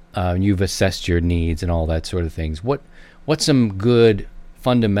 You've assessed your needs and all that sort of things. What's some good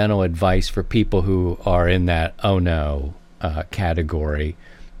fundamental advice for people who are in that category?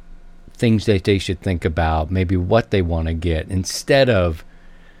 Things that they should think about, maybe what they want to get, instead of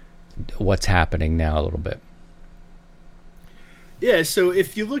what's happening now a little bit. Yeah, so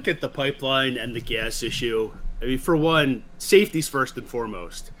if you look at the pipeline and the gas issue, I mean, for one, safety's first and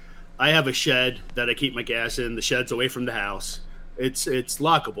foremost. I have a shed that I keep my gas in. The shed's away from the house. It's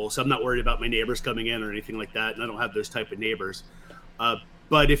lockable, so I'm not worried about my neighbors coming in or anything like that, and I don't have those type of neighbors.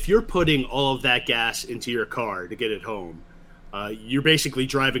 But if you're putting all of that gas into your car to get it home, you're basically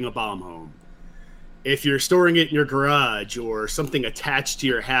driving a bomb home. If you're storing it in your garage or something attached to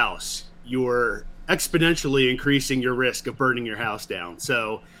your house, you're exponentially increasing your risk of burning your house down.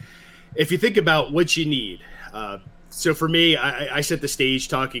 So if you think about what you need, so for me, I set the stage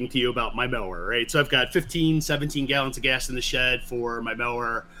talking to you about my mower, right? So I've got 15, 17 gallons of gas in the shed for my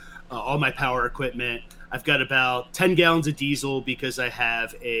mower, all my power equipment. I've got about 10 gallons of diesel because I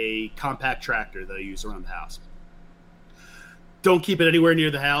have a compact tractor that I use around the house. Don't keep it anywhere near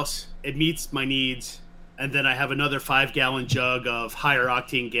the house. It meets my needs. And then I have another 5-gallon jug of higher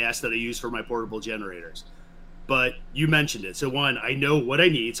octane gas that I use for my portable generators. But you mentioned it. So one, I know what I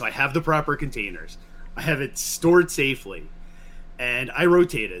need. So I have the proper containers. I have it stored safely. And I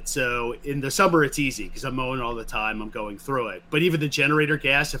rotate it. So in the summer, it's easy because I'm mowing all the time. I'm going through it. But even the generator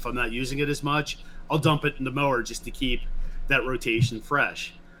gas, if I'm not using it as much, I'll dump it in the mower just to keep that rotation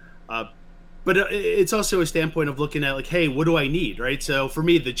fresh. But it's also a standpoint of looking at, like, hey, what do I need, right? So for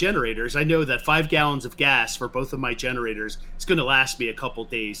me, the generators, I know that 5 gallons of gas for both of my generators is going to last me a couple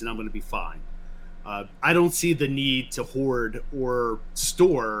days, and I'm going to be fine. I don't see the need to hoard or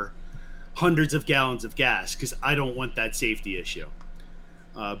store hundreds of gallons of gas because I don't want that safety issue.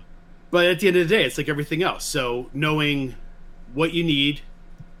 But at the end of the day, it's like everything else. So knowing what you need,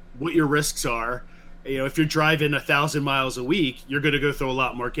 what your risks are. If you're driving 1,000 miles a week, you're going to go through a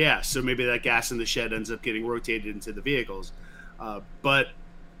lot more gas. So maybe that gas in the shed ends up getting rotated into the vehicles. But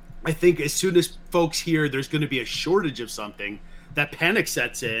I think as soon as folks hear there's going to be a shortage of something, that panic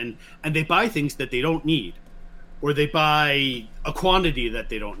sets in and they buy things that they don't need, or they buy a quantity that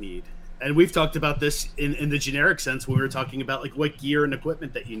they don't need. And we've talked about this in the generic sense when we were talking about like what gear and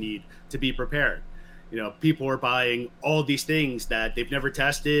equipment that you need to be prepared. You know, people are buying all these things that they've never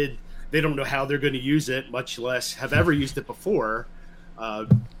tested. They don't know how they're going to use it, much less have ever used it before.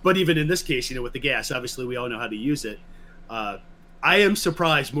 But even in this case, you know, with the gas, obviously we all know how to use it. I am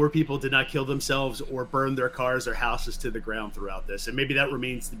surprised more people did not kill themselves or burn their cars or houses to the ground throughout this. And maybe that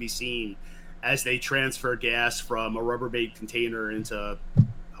remains to be seen as they transfer gas from a Rubbermaid container into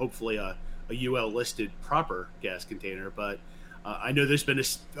hopefully a UL listed proper gas container. But I know there's been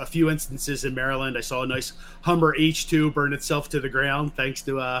a few instances in Maryland. I saw a nice Hummer H2 burn itself to the ground thanks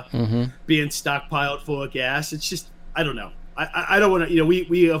to being stockpiled full of gas. It's just, I don't know. I don't want to, you know,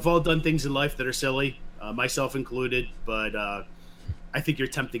 we have all done things in life that are silly, myself included, but I think you're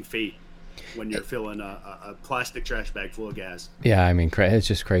tempting fate when you're filling a plastic trash bag full of gas. Yeah, I mean, it's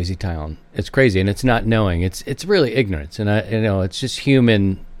just crazy town. It's crazy, and it's not knowing. It's really ignorance, and it's just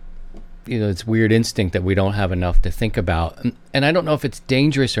human. You know, it's weird instinct that we don't have enough to think about. And I don't know if it's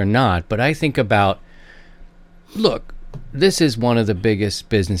dangerous or not, but I think about, look, this is one of the biggest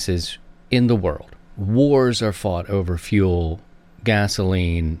businesses in the world. Wars are fought over fuel,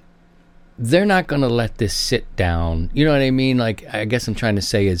 gasoline. They're not going to let this sit down. You know what I mean? Like, I guess I'm trying to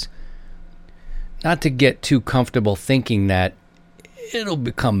say is not to get too comfortable thinking that it'll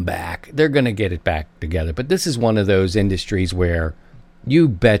come back. They're going to get it back together. But this is one of those industries where you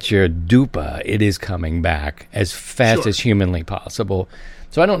bet your dupa it is coming back as fast as humanly possible.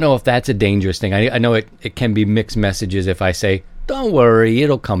 So I don't know if that's a dangerous thing. I know it can be mixed messages if I say, don't worry,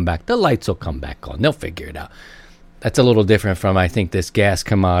 it'll come back. The lights will come back on. They'll figure it out. That's a little different from, I think, this gas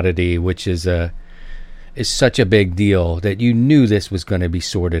commodity, which is such a big deal that you knew this was going to be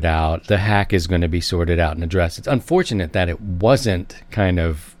sorted out. The hack is going to be sorted out and addressed. It's unfortunate that it wasn't kind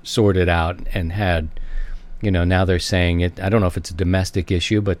of sorted out and had... You know, now they're saying it. I don't know if it's a domestic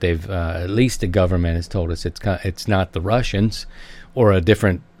issue, but they've at least the government has told us it's not the Russians or a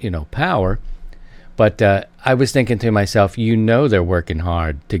different power. But I was thinking to myself, they're working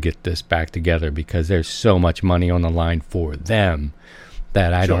hard to get this back together because there's so much money on the line for them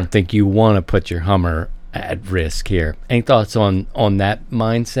that I don't think you want to put your Hummer at risk here. Any thoughts on that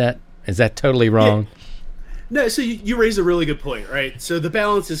mindset? Is that totally wrong? Yeah. No. So you raise a really good point, right? So the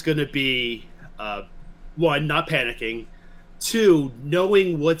balance is going to be. One, not panicking. Two,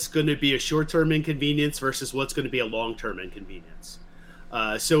 knowing what's going to be a short-term inconvenience versus what's going to be a long-term inconvenience.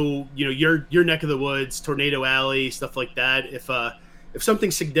 So your neck of the woods, Tornado Alley, stuff like that. If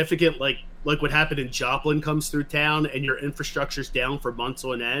something significant like what happened in Joplin comes through town and your infrastructure's down for months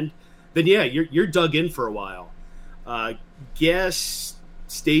on end, then yeah, you're dug in for a while. Gas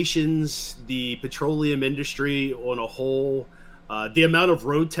stations, the petroleum industry on a whole, the amount of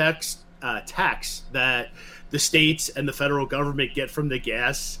road tax that the states and the federal government get from the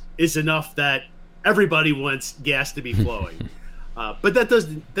gas is enough that everybody wants gas to be flowing. But that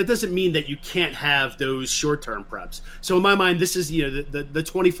doesn't mean that you can't have those short-term preps. So in my mind, this is the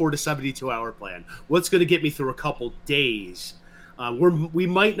 24 to 72 hour plan. What's going to get me through a couple days? We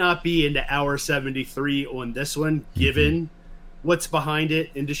might not be into hour 73 on this one, given what's behind it,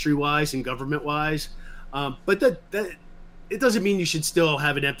 industry-wise and government-wise. But that it doesn't mean you should still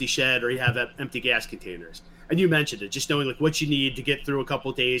have an empty shed or you have empty gas containers. And you mentioned it, just knowing like what you need to get through a couple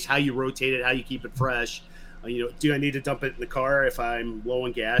of days, how you rotate it, how you keep it fresh. Do I need to dump it in the car if I'm low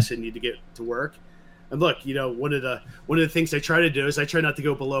on gas and need to get to work? And look, one of the things I try to do is I try not to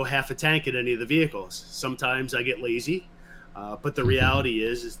go below half a tank in any of the vehicles. Sometimes I get lazy, but the reality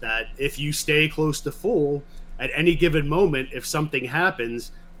is that if you stay close to full at any given moment, if something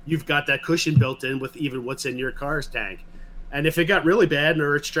happens, you've got that cushion built in with even what's in your car's tank. And if it got really bad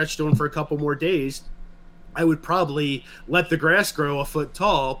or it stretched on for a couple more days, I would probably let the grass grow a foot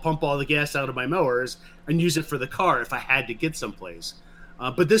tall, pump all the gas out of my mowers, and use it for the car if I had to get someplace.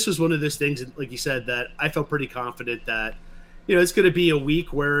 But this was one of those things, like you said, that I felt pretty confident that, it's going to be a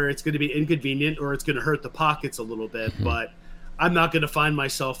week where it's going to be inconvenient or it's going to hurt the pockets a little bit. But I'm not going to find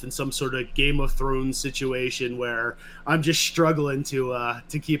myself in some sort of Game of Thrones situation where I'm just struggling to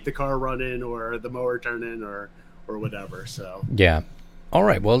keep the car running or the mower turning or whatever. So yeah. All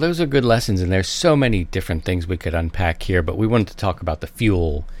right. Well, those are good lessons, and there's so many different things we could unpack here, but we wanted to talk about the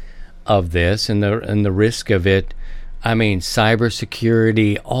fuel of this and the risk of it. I mean,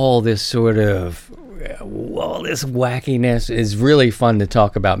 cybersecurity, all this sort of, all this wackiness is really fun to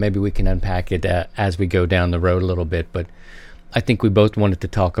talk about. Maybe we can unpack it as we go down the road a little bit, but I think we both wanted to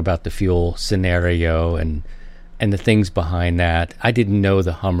talk about the fuel scenario and the things behind that. I didn't know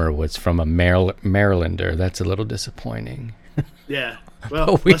the Hummer was from a Marylander. That's a little disappointing. Yeah.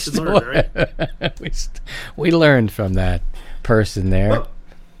 Well, lesson learned, right? We learned from that person there.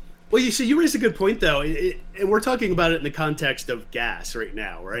 Well, you raised a good point, though, and we're talking about it in the context of gas right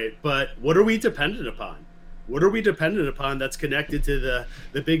now, right? But what are we dependent upon? What are we dependent upon that's connected to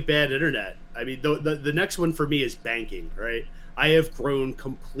the big bad internet? I mean, the next one for me is banking, right? I have grown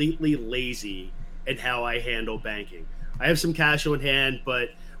completely lazy in how I handle banking. I have some cash on hand, but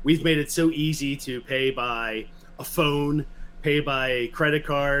we've made it so easy to pay by a phone, pay by credit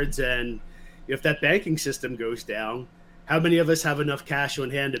cards, and if that banking system goes down, how many of us have enough cash on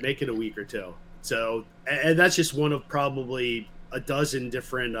hand to make it a week or two? So, and that's just one of probably a dozen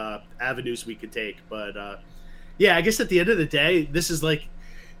different avenues we could take. But yeah, I guess at the end of the day, this is like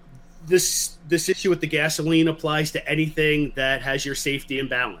this issue with the gasoline applies to anything that has your safety and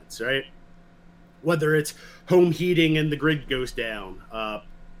balance, right? Whether it's home heating and the grid goes down,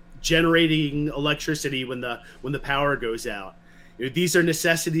 generating electricity when the power goes out. You know, these are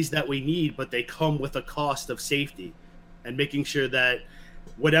necessities that we need, but they come with a cost of safety, and making sure that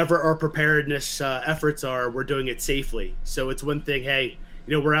whatever our preparedness efforts are, we're doing it safely. So it's one thing, hey,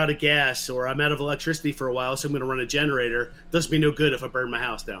 you know, we're out of gas or I'm out of electricity for a while, so I'm going to run a generator. Does me no good if I burn my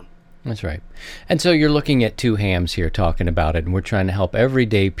house down. That's right. And so you're looking at two hams here talking about it, and we're trying to help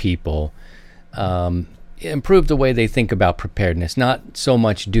everyday people improve the way they think about preparedness, not so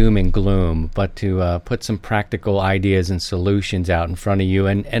much doom and gloom, but to put some practical ideas and solutions out in front of you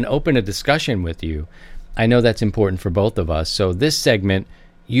and open a discussion with you. I know that's important for both of us. So this segment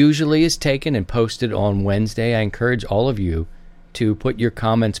usually is taken and posted on Wednesday. I encourage all of you to put your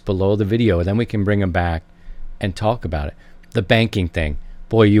comments below the video, and then we can bring them back and talk about it. The banking thing.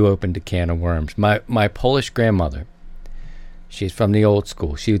 Boy, you opened a can of worms. My Polish grandmother, she's from the old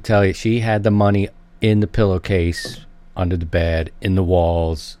school. She would tell you she had the money in the pillowcase, under the bed, in the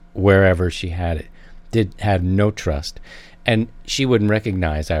walls, wherever she had it. Had no trust. And she wouldn't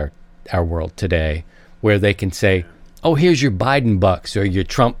recognize our world today, where they can say, oh, here's your Biden bucks or your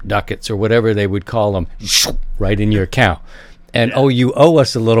Trump ducats or whatever they would call them, right in your account. And, oh, you owe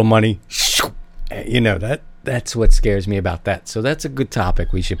us a little money. You know, that's what scares me about that. So that's a good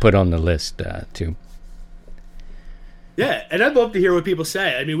topic we should put on the list, too. Yeah, and I'd love to hear what people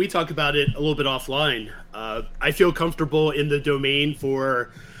say. I mean, we talk about it a little bit offline. I feel comfortable in the domain for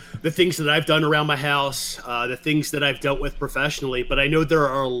the things that I've done around my house, the things that I've dealt with professionally. But I know there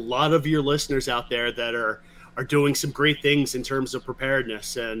are a lot of your listeners out there that are doing some great things in terms of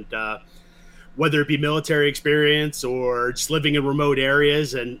preparedness. And whether it be military experience or just living in remote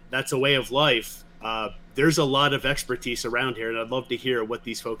areas, and that's a way of life, there's a lot of expertise around here. And I'd love to hear what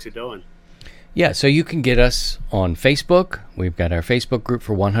these folks are doing. Yeah, so you can get us on Facebook. We've got our Facebook group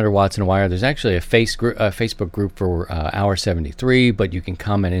for 100 Watts in a Wire. There's actually a Facebook group for Hour 73, but you can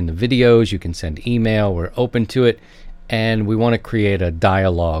comment in the videos. You can send email. We're open to it. And we want to create a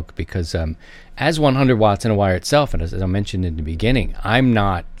dialogue because as 100 Watts in a Wire itself, and as I mentioned in the beginning, I'm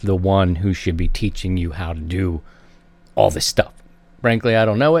not the one who should be teaching you how to do all this stuff. Frankly, I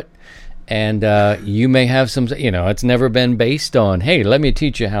don't know it. And you may have some, it's never been based on, hey, let me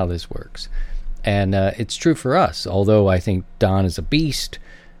teach you how this works. And it's true for us, although I think Don is a beast.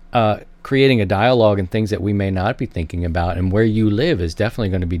 Creating a dialogue and things that we may not be thinking about, and where you live is definitely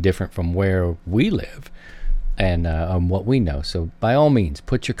going to be different from where we live and what we know. So by all means,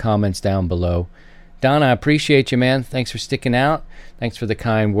 put your comments down below. Don, I appreciate you, man. Thanks for sticking out. Thanks for the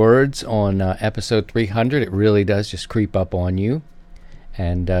kind words on episode 300. It really does just creep up on you.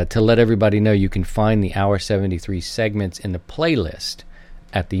 And to let everybody know, you can find the Hour 73 segments in the playlist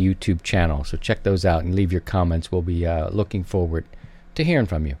at the YouTube channel. So check those out and leave your comments. We'll be looking forward to hearing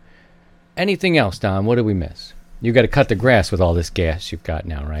from you. Anything else, Don? What did we miss? You got to cut the grass with all this gas you've got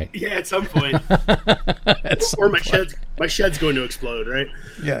now, right? Yeah, at some point. Or my shed's going to explode, right?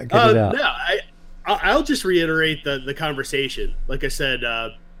 Yeah, get it out. No, I'll just reiterate the conversation. Like I said,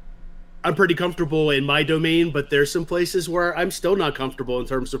 I'm pretty comfortable in my domain, but there's some places where I'm still not comfortable in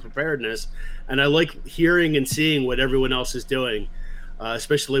terms of preparedness. And I like hearing and seeing what everyone else is doing.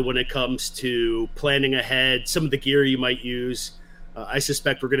 Especially when it comes to planning ahead, some of the gear you might use. I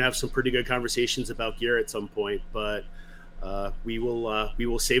suspect we're going to have some pretty good conversations about gear at some point, but we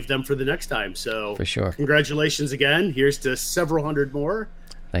will save them for the next time. So for sure, congratulations again. Here's to several hundred more.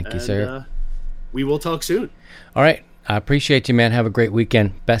 Thank you, sir. We will talk soon. All right. I appreciate you, man. Have a great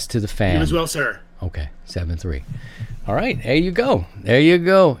weekend. Best to the fam. You as well, sir. Okay, 7-3. All right, there you go. There you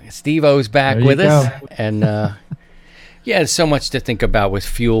go. Steve-O's back with us. And yeah, there's so much to think about with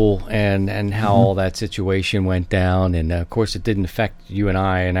fuel and how all that situation went down. And, of course, it didn't affect you and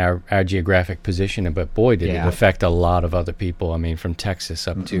I and our geographic position, but, boy, did it affect a lot of other people. I mean, from Texas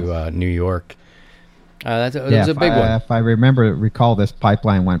up to New York. That's a big one. If I recall, this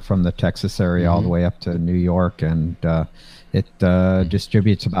pipeline went from the Texas area all the way up to New York, and it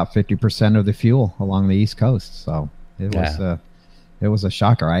distributes about 50% of the fuel along the East Coast. So it was a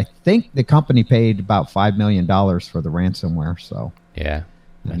shocker. I think the company paid about $5 million for the ransomware. So yeah,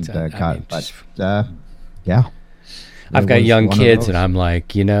 I've got young kids, and I'm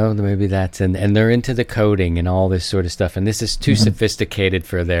like, maybe that's and they're into the coding and all this sort of stuff, and this is too sophisticated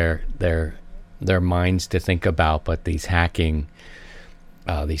for their minds to think about. But these hacking,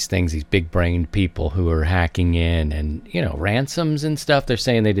 these things, these big-brained people who are hacking in, and ransoms and stuff. They're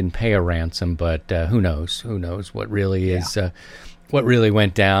saying they didn't pay a ransom, but who knows? Who knows what really is what really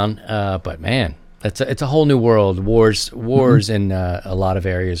went down? But man, it's a whole new world. Wars in a lot of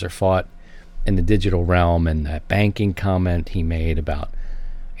areas are fought in the digital realm, and that banking comment he made about,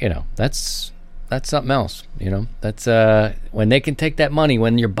 that's something else. That's when they can take that money,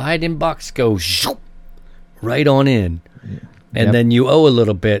 when your Biden bucks go right on in, and then you owe a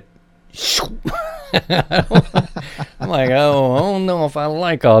little bit. I'm like, I don't know if I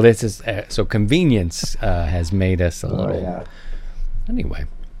like all this. So convenience has made us a little. Anyway,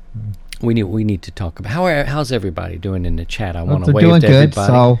 we need to talk about how's everybody doing in the chat. I want to wave to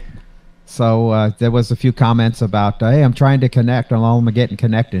everybody. So there was a few comments about, hey, I'm trying to connect, and all of them are getting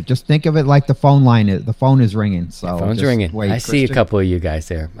connected. Just think of it like the phone line. The phone is ringing. So the phone's ringing. I see a couple of you guys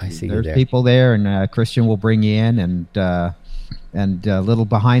there. I see you there. There's people there, and Christian will bring you in, and a little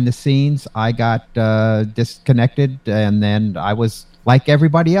behind the scenes, I got disconnected, and then I was like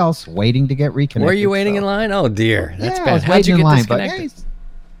everybody else, waiting to get reconnected. Were you waiting in line? Oh dear, that's bad. How'd you get disconnected?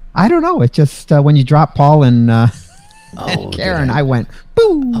 I don't know. It's just when you drop Paul and Karen, I went,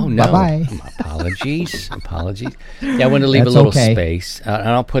 boom. Oh no! Bye-bye. Apologies. Yeah, I want to leave a little space, and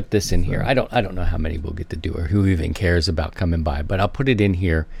I'll put this in here. I don't know how many we'll get to do, or who even cares about coming by, but I'll put it in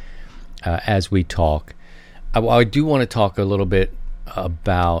here as we talk. I do want to talk a little bit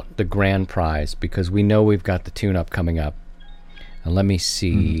about the grand prize, because we know we've got the tune-up coming up. And let me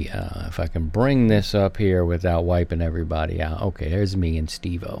see if I can bring this up here without wiping everybody out. Okay, there's me and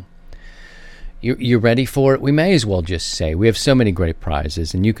Steve-O. You ready for it? We may as well just say we have so many great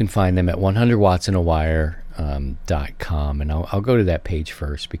prizes, and you can find them at 100wattsinawire.com. And I'll go to that page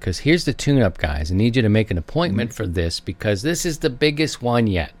first, because here's the tune-up, guys. I need you to make an appointment for this, because this is the biggest one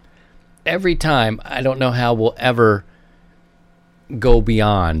yet. Every time, I don't know how we'll ever go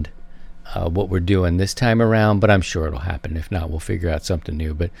beyond what we're doing this time around, but I'm sure it'll happen. If not, we'll figure out something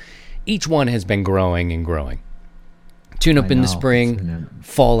new. But each one has been growing and growing. Tune-up in the spring,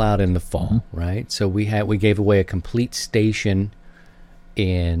 Fallout in the fall, right? So we gave away a complete station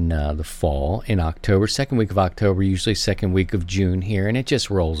in the fall, in October, second week of October, usually second week of June here, and it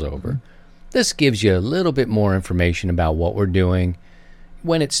just rolls over. This gives you a little bit more information about what we're doing.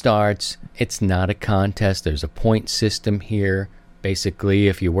 When it starts, it's not a contest. There's a point system here. Basically,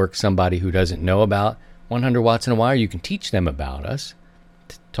 if you work somebody who doesn't know about 100 watts in a wire, you can teach them about us,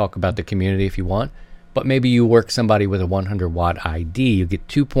 talk about the community if you want. But maybe you work somebody with a 100-watt ID. You get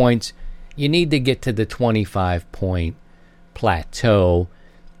 2 points. You need to get to the 25-point plateau.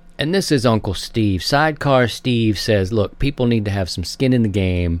 And this is Uncle Steve. Sidecar Steve says, look, people need to have some skin in the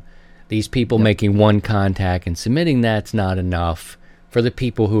game. These people making one contact and submitting that's not enough for the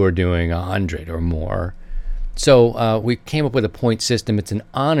people who are doing 100 or more. So we came up with a point system. It's an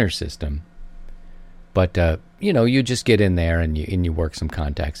honor system. But, you just get in there and you work some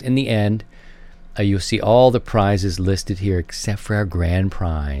contacts. In the end, you'll see all the prizes listed here except for our grand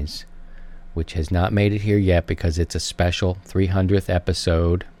prize, which has not made it here yet because it's a special 300th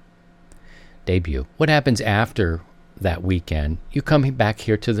episode debut. What happens after that weekend? You come back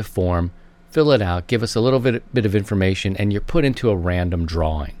here to the form, fill it out, give us a little bit of information, and you're put into a random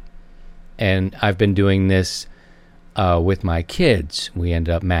drawing. And I've been doing this with my kids. We end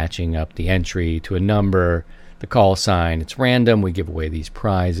up matching up the entry to a number, the call sign. It's random. We give away these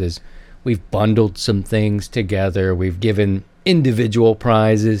prizes. We've bundled some things together. We've given individual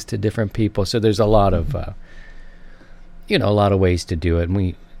prizes to different people. So there's a lot of, a lot of ways to do it. And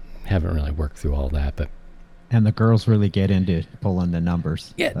we haven't really worked through all that, but. And the girls really get into pulling the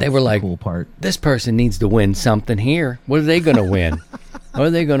numbers. Yeah, they were like, cool part. This person needs to win something here. What are they going to win? What are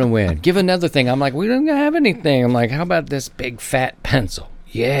they going to win? Give another thing. I'm like, we don't have anything. I'm like, how about this big fat pencil?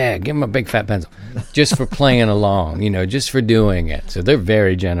 Yeah, give them a big fat pencil. Just for playing along, just for doing it. So they're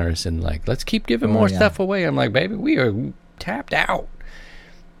very generous and like, let's keep giving more stuff away. I'm like, baby, we are tapped out.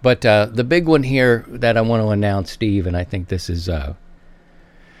 But the big one here that I want to announce, Steve, and I think this is a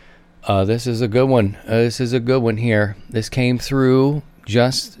good one. This is a good one here. This came through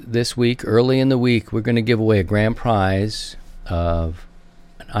just this week, early in the week. We're going to give away a grand prize of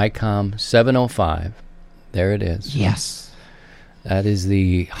an ICOM 705 There it is. Yes. That is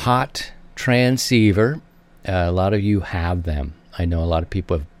the Hot Transceiver. A lot of you have them. I know a lot of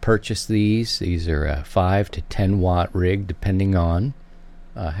people have purchased these. These are a 5 to 10 watt rig, depending on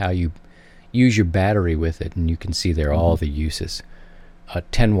how you use your battery with it. And you can see there all the uses.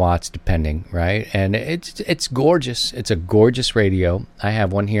 10 watts depending, right? And it's gorgeous. It's a gorgeous radio. I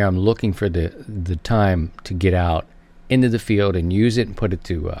have one here. I'm looking for the time to get out into the field and use it and put it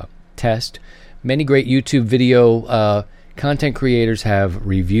to test. Many great YouTube video content creators have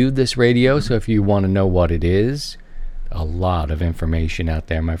reviewed this radio, so if you want to know what it is, a lot of information out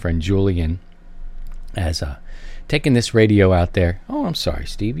there. My friend Julian has taken this radio out there. Oh, I'm sorry,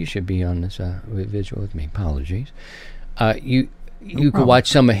 Steve. You should be on this visual with me. Apologies. You can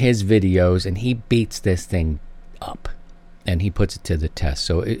watch some of his videos, and he beats this thing up, and he puts it to the test.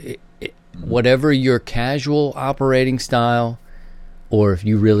 So whatever your casual operating style, or if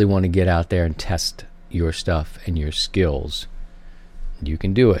you really want to get out there and test your stuff and your skills, you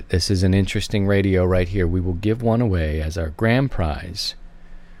can do it. This is an interesting radio right here. We will give one away as our grand prize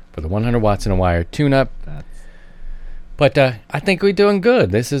for the 100 watts in a wire tune-up. But I think we're doing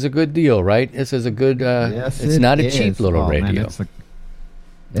good. This is a good deal, right? This is a good, yes, it's not a cheap little radio. Man,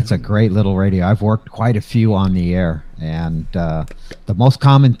 it's a great little radio. I've worked quite a few on the air, and the most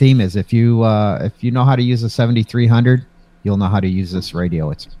common theme is if you know how to use a 7300, you'll know how to use this radio.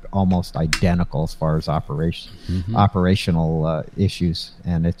 It's almost identical as far as operational issues,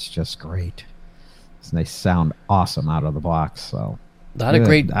 and it's just great. They sound awesome out of the box. So a lot of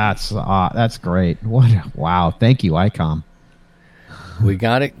great. That's great. Wow! Thank you, ICOM. We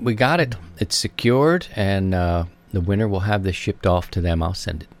got it. It's secured, and the winner will have this shipped off to them. I'll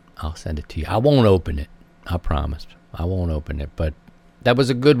send it to you. I won't open it. I promise. I won't open it. But that was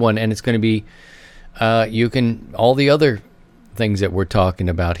a good one, and it's going to be. You can all the other things that we're talking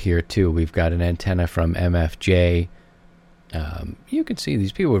about here too. We've got an antenna from MFJ. You can see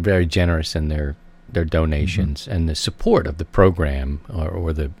these people are very generous in their donations and the support of the program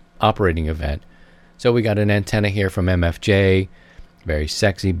or the operating event. So we got an antenna here from MFJ, very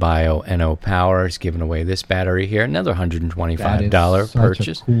sexy Bio NO Power is giving away this battery here, another $125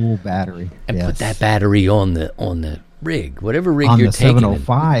 purchase. Such a cool battery. And put that battery on the rig, whatever rig on you're the taking.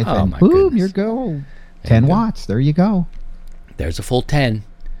 705, and boom, you go. 10 watts. There you go. There's a full 10.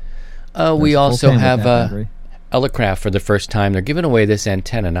 We also have Elecraft for the first time. They're giving away this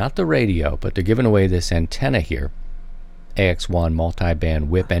antenna, not the radio, but they're giving away this antenna here. AX1 multi-band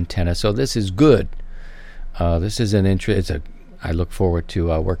whip antenna. So this is good. This is an interest. I look forward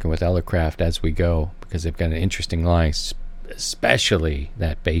to working with Elecraft as we go, because they've got an interesting line, especially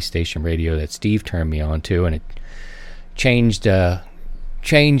that base station radio that Steve turned me on to, and it changed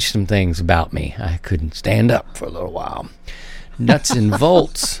some things about me. I couldn't stand up for a little while. Nuts and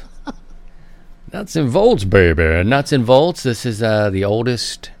Volts. Nuts and Volts, baby. Nuts and Volts. This is the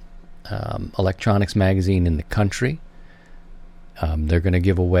oldest electronics magazine in the country. They're going to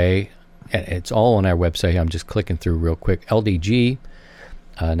give away, it's all on our website. I'm just clicking through real quick. LDG,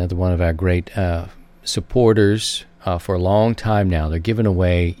 another one of our great supporters for a long time now. They're giving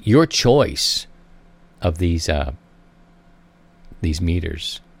away your choice of these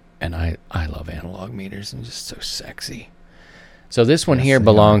meters. And I love analog meters. They're just so sexy. So this one here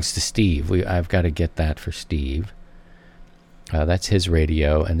belongs to Steve. I've got to get that for Steve. That's his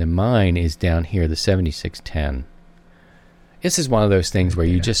radio. And then mine is down here, the 7610. This is one of those things where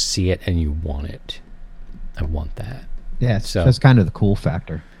you just see it and you want it. I want that. Yeah, that's kind of the cool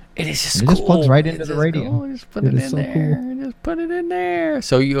factor. It is just cool. It just plugs right into the radio. Cool. Just put it in there. Cool. Just put it in there.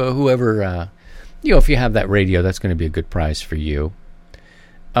 So whoever, if you have that radio, that's going to be a good prize for you.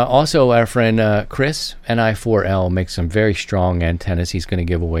 Also, our friend Chris, NI4L, makes some very strong antennas. He's going to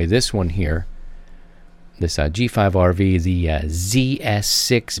give away this one here. This G5RV, the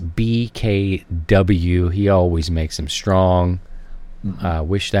ZS6BKW. He always makes them strong.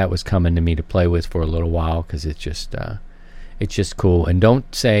 Wish that was coming to me to play with for a little while, because it's just cool. And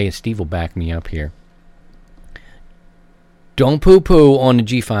don't say, Steve will back me up here, don't poo-poo on the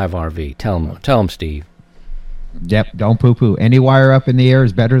G5RV. Tell him, Steve. Yep, don't poo-poo. Any wire up in the air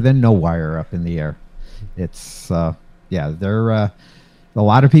is better than no wire up in the air. It's, they're, a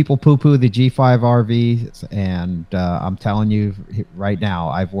lot of people poo-poo the G5RVs, and I'm telling you right now,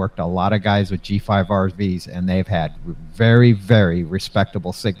 I've worked a lot of guys with G5RVs, and they've had very, very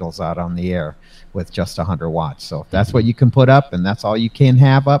respectable signals out on the air with just 100 watts. So if that's what you can put up, and that's all you can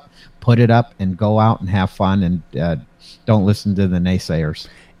have up, put it up and go out and have fun, and don't listen to the naysayers.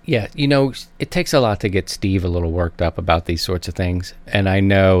 Yeah, it takes a lot to get Steve a little worked up about these sorts of things. And I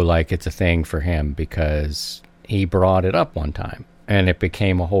know, it's a thing for him because he brought it up one time. And it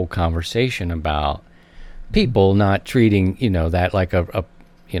became a whole conversation about people, not treating, that like a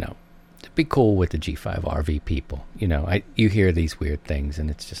be cool with the G5RV people. You hear these weird things, and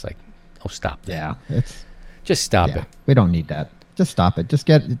it's just like, oh, stop that. Yeah, just stop it. We don't need that. Just stop it.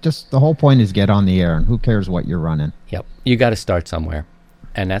 Just the whole point is get on the air, and who cares what you're running? Yep, you got to start somewhere,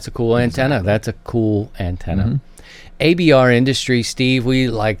 and that's a cool antenna. That's a cool antenna. ABR Industries, Steve, we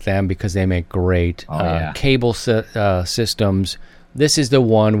like them because they make great cable systems. This is the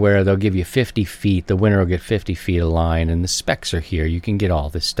one where they'll give you 50 feet. The winner will get 50 feet of line, and the specs are here. You can get all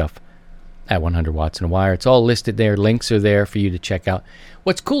this stuff at 100 watts and a wire. It's all listed there. Links are there for you to check out.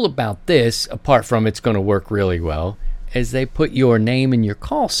 What's cool about this, apart from it's going to work really well, is they put your name and your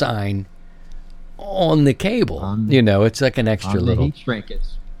call sign on the cable. It's like an extra little heat shrink.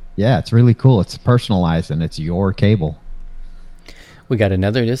 It's really cool. It's personalized, and it's your cable. We got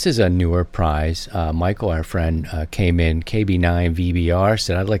another. This is a newer prize. Michael, our friend, came in, KB9 VBR,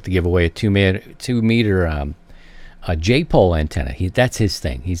 said, I'd like to give away a 2 meter J-pole antenna. That's his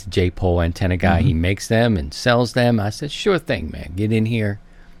thing. He's a J-pole antenna guy. He makes them and sells them. I said, sure thing, man. Get in here.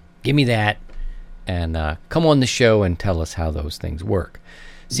 Give me that. And come on the show and tell us how those things work.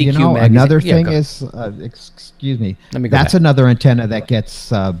 CQ Magazine. Another thing is, excuse me, that's another antenna that gets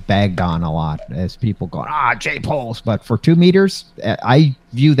bagged on a lot as people go, J-poles. But for 2 meters, I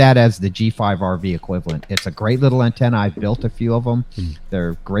view that as the G5RV equivalent. It's a great little antenna. I've built a few of them.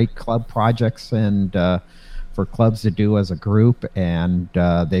 They're great club projects and for clubs to do as a group, and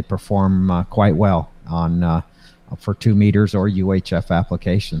they perform quite well on for 2 meters or UHF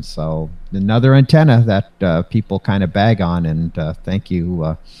applications. So another antenna that people kind of bag on, and thank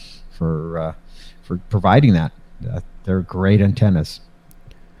you for providing that. They're great antennas.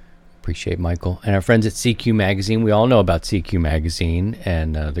 Appreciate Michael. And our friends at CQ Magazine, we all know about CQ Magazine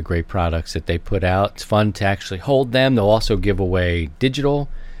and the great products that they put out. It's fun to actually hold them. They'll also give away digital.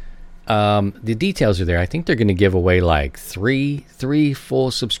 The details are there. I think they're going to give away like three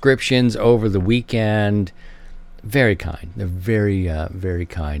full subscriptions over the weekend. Very kind. They're very, very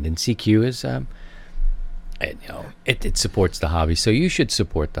kind. And CQ is, it supports the hobby, so you should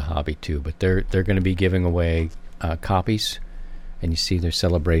support the hobby too. But they're going to be giving away copies, and you see they're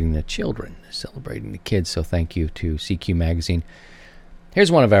celebrating the children, they're celebrating the kids. So thank you to CQ Magazine.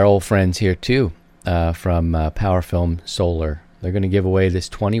 Here's one of our old friends here too, from PowerFilm Solar. They're going to give away this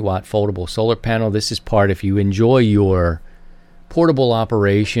 20-watt foldable solar panel. This is part if you enjoy your portable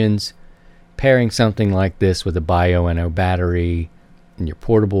operations. Pairing something like this with a Bioenno battery and your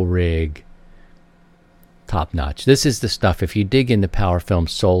portable rig, top notch. This is the stuff, if you dig into PowerFilm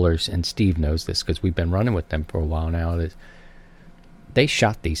Solars, and Steve knows this because we've been running with them for a while now, they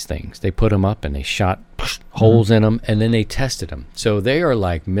shot these things. They put them up and they shot holes in them, and then they tested them. So they are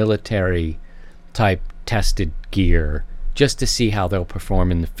like military type tested gear just to see how they'll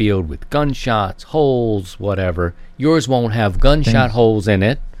perform in the field with gunshots, holes, whatever. Yours won't have gunshot holes in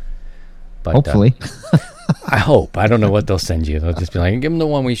it. But, hopefully. I hope. I don't know what they'll send you. They'll just be like, give them the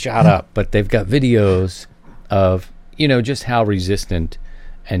one we shot up. But they've got videos of, just how resistant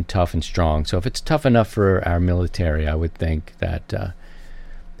and tough and strong. So if it's tough enough for our military, I would think that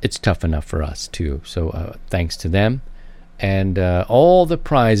it's tough enough for us too. So thanks to them. And all the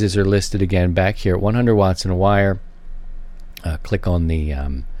prizes are listed again back here at 100 Watts and a Wire. Click on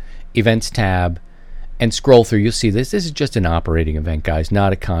the events tab. And scroll through, you'll see this. This is just an operating event, guys,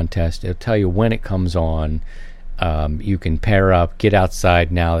 not a contest. It'll tell you when it comes on. You can pair up, get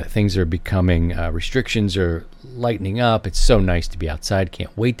outside now that things are becoming, restrictions are lightening up. It's so nice to be outside.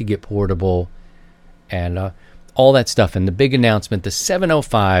 Can't wait to get portable and all that stuff. And the big announcement, the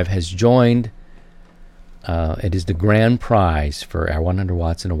 705 has joined. It is the grand prize for our 100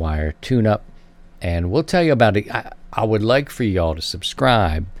 Watts and a Wire tune-up. And we'll tell you about it. I would like for you all to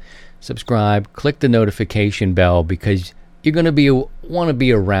subscribe, click the notification bell, because you're going to want to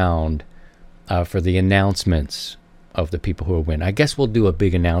be around for the announcements of the people who will win. I guess we'll do a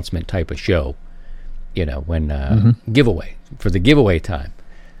big announcement type of show, when giveaway, for the giveaway time.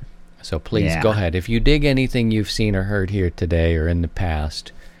 So please go ahead. If you dig anything you've seen or heard here today or in the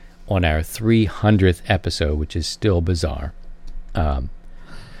past on our 300th episode, which is still bizarre,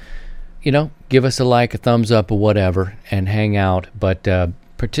 give us a like, a thumbs up, or whatever, and hang out. But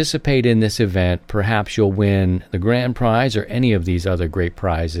participate in this event. Perhaps you'll win the grand prize, or any of these other great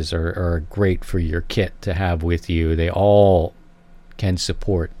prizes are great for your kit to have with you. They all can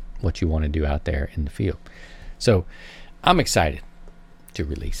support what you want to do out there in the field. So I'm excited to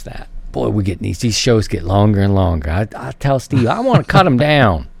release that. Boy, we're getting these shows get longer and longer. I tell Steve, I want to cut them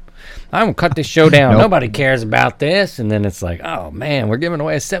down. I'm going to cut this show down. Nope. Nobody cares about this. And then it's like, oh, man, we're giving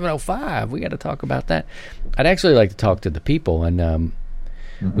away a 705. We got to talk about that. I'd actually like to talk to the people. And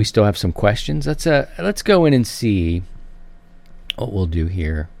We still have some questions. Let's go in and see what we'll do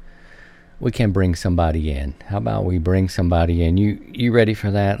here. We can bring somebody in. How about we bring somebody in? You ready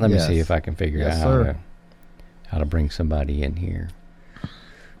for that? Let me see if I can figure out how to bring somebody in here.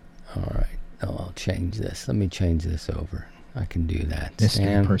 All right. Oh, I'll change this. Let me change this over. I can do that.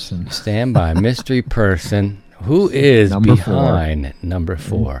 Mystery person. Stand by. Mystery person. Who is behind number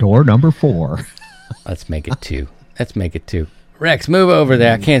 4? Door number 4. Let's make it 2. Rex, move over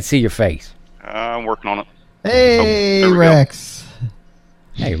there. I can't see your face. I'm working on it. Hey, Rex.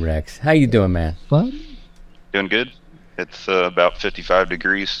 Hey, Rex. How you doing, man? Fun? Doing good. It's about 55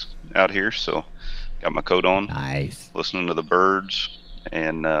 degrees out here, so got my coat on. Nice. Listening to the birds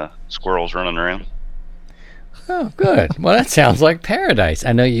and squirrels running around. Oh, good. Well, that sounds like paradise.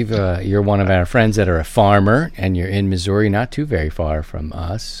 I know you're one of our friends that are a farmer, and you're in Missouri, not too very far from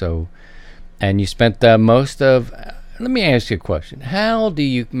us. So, and you spent most of. Let me ask you a question. How do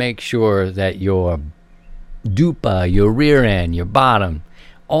you make sure that your dupa, your rear end, your bottom,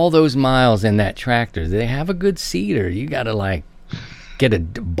 all those miles in that tractor, do they have a good seat, or you got to get a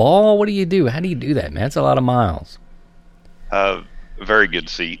ball? What do you do? How do you do that, man? It's a lot of miles. Very good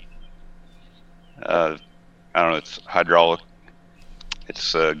seat. I don't know. It's hydraulic.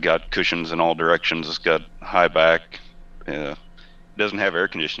 It's got cushions in all directions. It's got high back. It doesn't have air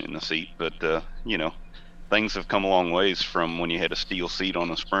conditioning in the seat, but things have come a long ways from when you had a steel seat on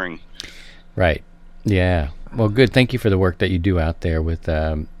a spring. Right. Yeah. Well, good. Thank you for the work that you do out there with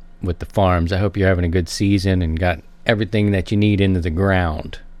the farms. I hope you're having a good season and got everything that you need into the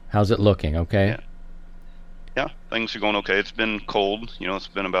ground. How's it looking? Okay. Yeah, things are going okay. It's been cold. It's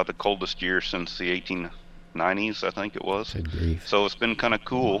been about the coldest year since the 1890s, I think it was. Good grief. So it's been kind of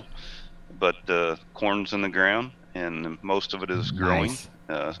cool, but corn's in the ground, and most of it is growing.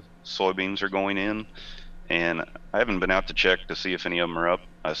 Nice. Soybeans are going in, and I haven't been out to check to see if any of them are up.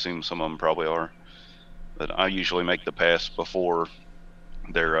 I assume some of them probably are. But I usually make the pass before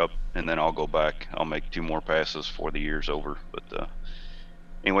they're up, and then I'll go back. I'll make 2 more passes before the year's over. But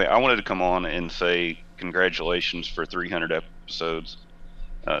anyway, I wanted to come on and say congratulations for 300 episodes.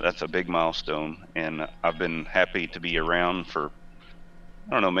 That's a big milestone, and I've been happy to be around for,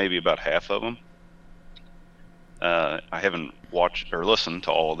 I don't know, maybe about half of them. I haven't watched or listened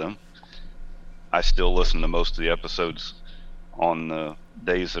to all of them. I still listen to most of the episodes on the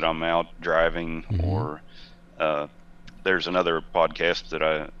days that I'm out driving, or there's another podcast that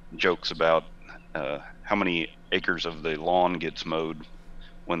I jokes about how many acres of the lawn gets mowed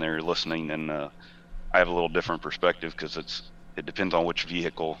when they're listening, and I have a little different perspective because it depends on which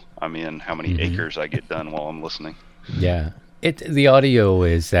vehicle I'm in, how many acres I get done while I'm listening. Yeah. The audio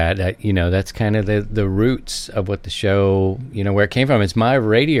is that that's kind of the roots of what the show, where it came from. It's my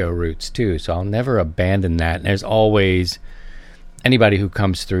radio roots too, so I'll never abandon that. And there's always anybody who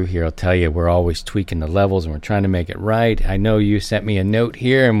comes through here will tell you we're always tweaking the levels and we're trying to make it right. I know you sent me a note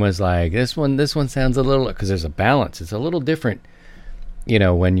here and was like, this one sounds a little, because there's a balance. It's a little different,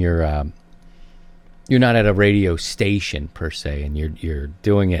 when you're not at a radio station per se, and you're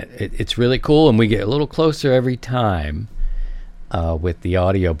doing it. It's really cool, and we get a little closer every time with the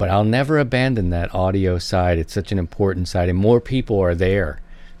audio. But I'll never abandon that audio side. It's such an important side, and more people are there.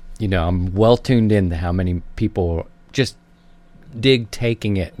 I'm well tuned in to how many people just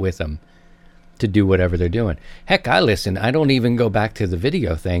taking it with them to do whatever they're doing. Heck, I listen. I don't even go back to the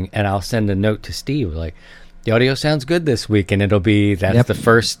video thing, and I'll send a note to Steve like, the audio sounds good this week, and it'll be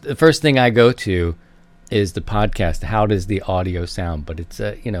the first thing I go to is the podcast. How does the audio sound? But it's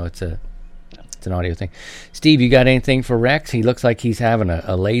an audio thing. Steve, you got anything for Rex? He looks like he's having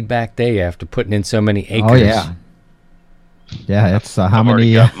a laid back day after putting in so many acres. Oh yeah, yeah. It's how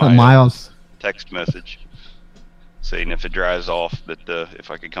many miles? Text message saying if it dries off that if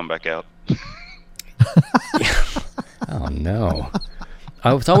I could come back out. Oh no.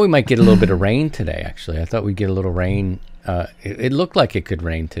 I thought we might get a little bit of rain today, actually. I thought we'd get a little rain. It looked like it could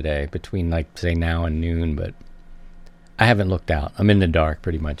rain today between, say, now and noon, but I haven't looked out. I'm in the dark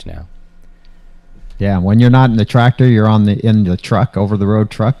pretty much now. Yeah, when you're not in the tractor, you're in the truck,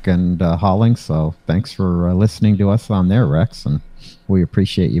 over-the-road truck, and hauling. So thanks for listening to us on there, Rex, and we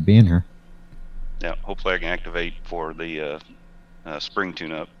appreciate you being here. Yeah, hopefully I can activate for the spring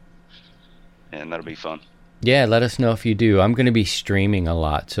tune-up, and that'll be fun. Yeah, let us know if you do. I'm going to be streaming a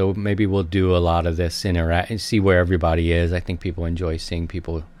lot, so maybe we'll do a lot of this interact and see where everybody is. I think people enjoy seeing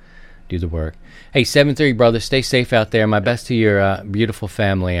people do the work. Hey, 730 brothers, stay safe out there. My best to your beautiful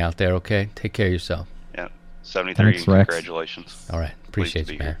family out there, okay? Take care of yourself. Yeah, 73, thanks, Rex. Congratulations. All right,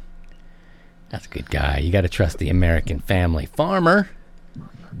 appreciate you, man. That's a good guy. You got to trust the American family. Farmer.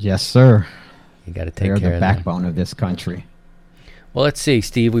 Yes, sir. You got to take care of them. They're the backbone of this country. Well, let's see,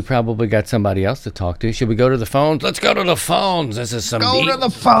 Steve. We probably got somebody else to talk to. Should we go to the phones? Let's go to the phones. This is some Go to the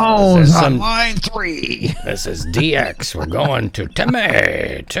phones on line 3. This is DX. We're going to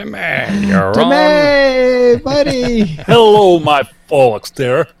Timmy. Timmy, you're Timmy, buddy. Hello, my folks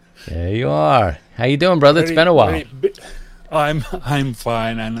there. There you are. How you doing, brother? It's been a while. I'm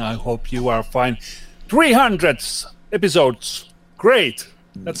fine, and I hope you are fine. 300 episodes. Great.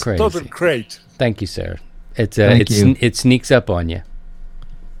 That's Crazy. totally great. Thank you, sir. Thank you. It sneaks up on you.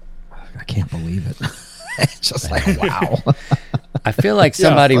 I can't believe it. It's just like, wow. I feel like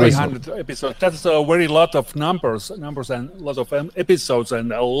somebody was. 300 episodes. That's a very lot of numbers and a lot of episodes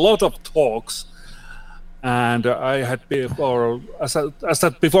and a lot of talks. And I had before, as I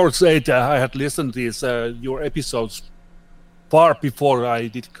before said, I had listened to these your episodes far before I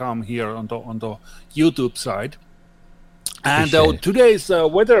did come here on the YouTube side. And today's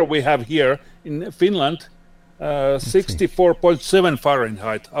weather we have here in Finland, 64.7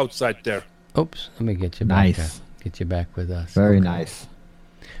 Fahrenheit outside there. Oops, let me get you back. Nice. Get you back with us. Very nice.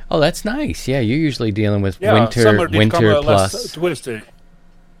 Oh, that's nice. Yeah, you're usually dealing with summer did winter come, plus. Last Tuesday.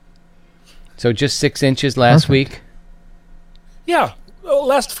 So just 6 inches last week. Yeah,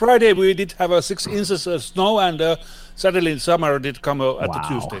 last Friday we did have 6 inches of snow, and suddenly summer did come at the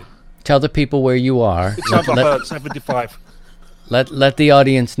Tuesday. Tell the people where you are. It's about 75. Let the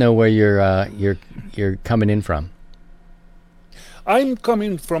audience know where you're coming in from. I'm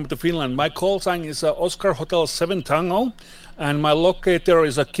coming from the Finland. My call sign is Oscar Hotel 7 Tango, and my locator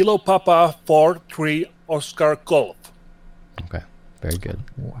is Kilo Papa 43 Oscar Golf. Okay, very good.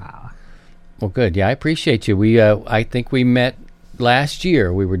 Wow. Well, good. Yeah, I appreciate you. I think we met last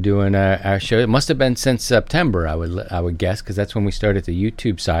year. We were doing our show. It must have been since September, I would guess, because that's when we started the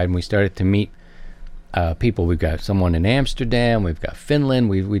YouTube side, and we started to meet people. We've got someone in Amsterdam. We've got Finland.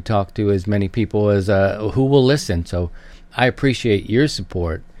 We talked to as many people as who will listen. So I appreciate your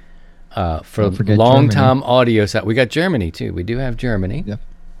support for long-time audio side. We got Germany too. We do have Germany. Yep.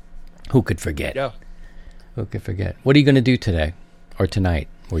 Who could forget? Yeah. Who could forget? What are you going to do today or tonight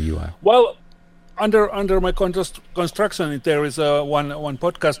where you are? Well, under my construction, there is one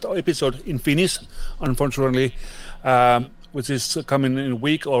podcast episode in Finnish, unfortunately, which is coming in a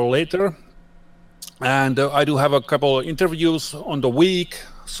week or later. And I do have a couple of interviews on the week,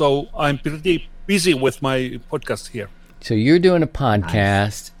 so I'm pretty busy with my podcast here. So you're doing a podcast.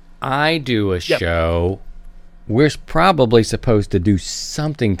 Nice. I do a show. We're probably supposed to do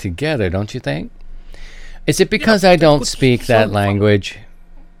something together, don't you think? Is it because I don't speak that language?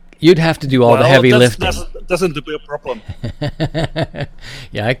 You'd have to do all the heavy lifting. Doesn't be a problem.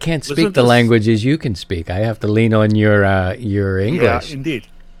 Yeah, I can't speak the languages you can speak. I have to lean on your English. Yeah, indeed.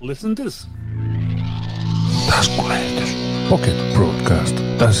 Listen to this. Taskulähetys. Pocket Broadcast.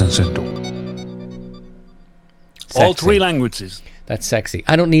 Täysin sendu. All 3 languages. That's sexy.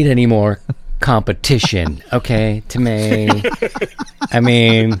 I don't need any more competition, okay, to me. I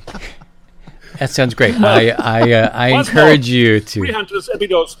mean, that sounds great. I encourage you to. 300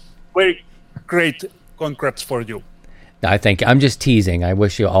 episodes. Very great. Congrats for you. I think I'm just teasing. I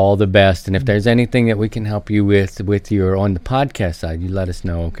wish you all the best. And if there's anything that we can help you with your on the podcast side, you let us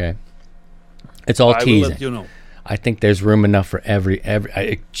know, okay? It's all teasing. I will let you know. I think there's room enough for every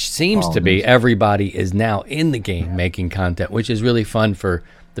it seems to be everybody is now in the game making content, which is really fun for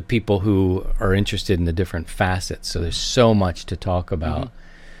the people who are interested in the different facets. So there's so much to talk about. Mm-hmm.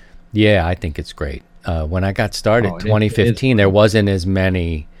 Yeah, I think it's great. When I got started, 2015, there wasn't as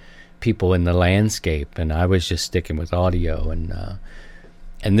many people in the landscape, and I was just sticking with audio.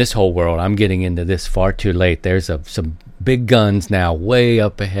 And this whole world, I'm getting into this far too late. There's some big guns now way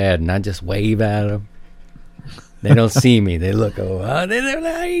up ahead, and I just wave at them. They don't see me. They look, they're like,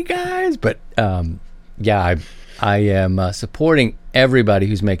 hey guys. But yeah, I am supporting everybody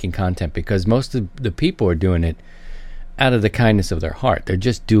who's making content, because most of the people are doing it out of the kindness of their heart. They're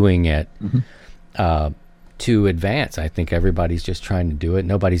just doing it to advance. I think everybody's just trying to do it.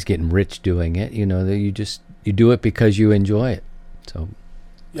 Nobody's getting rich doing it. You know, you do it because you enjoy it. So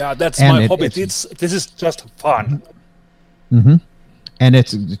yeah, that's my hobby. This is just fun. Mm-hmm. And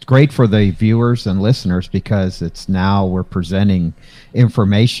it's great for the viewers and listeners, because it's now we're presenting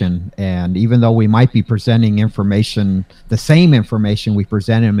information, and even though we might be presenting information, the same information, we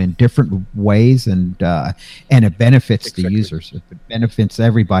present them in different ways, and it benefits the users. It benefits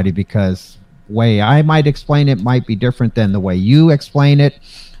everybody, because the way I might explain it might be different than the way you explain it,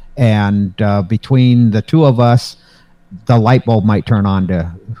 and between the two of us, the light bulb might turn on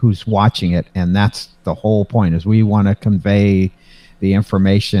to who's watching it, and that's the whole point. Is we want to convey the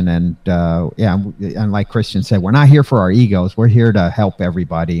information, and and like Christian said, we're not here for our egos. We're here to help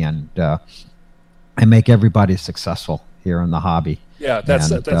everybody, and and make everybody successful here in the hobby. Yeah, that's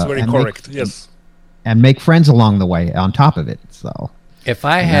very correct. Yes. And make friends along the way on top of it. So if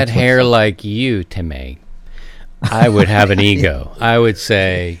I had hair like you, Timmy, I would have an ego. I would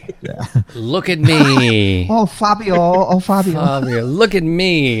say, look at me. Oh, Fabio. Look at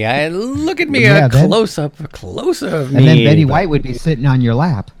me. Look at me. A close-up of me. And then Betty White would be sitting on your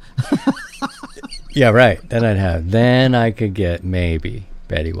lap. Yeah, right. Then I could get maybe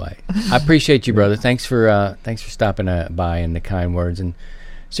Betty White. I appreciate you, brother. Thanks for stopping by and the kind words. And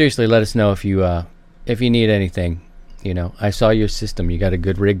seriously, let us know if you need anything. You know, I saw your system. You got a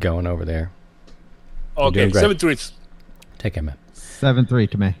good rig going over there. Okay, 7-3. Take care, man. 7-3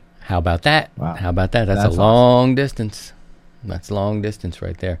 to me. How about that? Wow. How about that? That's a long distance. That's long distance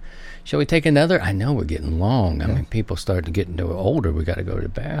right there. Shall we take another? I know we're getting long. I mean, people start to get older. We got to go to the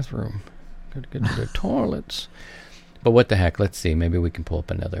bathroom. Got to get to the toilets. But what the heck? Let's see. Maybe we can pull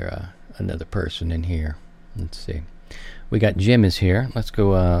up another person in here. Let's see. We got Jim is here. Let's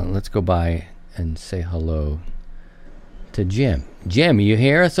go by and say hello to Jim. Jim, you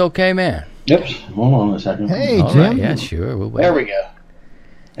hear us okay, man? Yep. Hold on a second. Hey, all Jim. Right. Yeah, sure. We'll wait. There we go.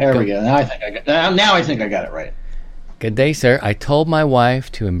 There we go. Now I think I got it right. Good day, sir. I told my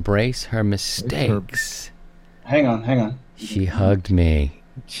wife to embrace her mistakes. Hang on. She hugged me.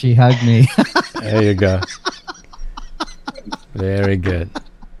 There you go. Very good.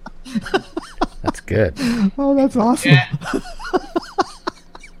 That's good. Oh, that's awesome. Yeah.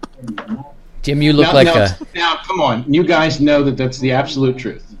 Jim, you look Now, come on. You guys know that's the absolute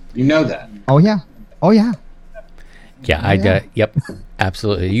truth. You know that. Oh, yeah. Yeah, yep,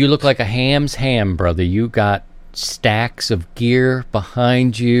 absolutely. You look like a ham's ham, brother. You got stacks of gear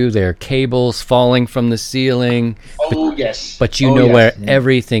behind you. There are cables falling from the ceiling. Oh, yes. But you know where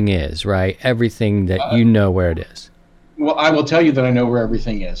everything is, right? Everything that you know where it is. Well, I will tell you that I know where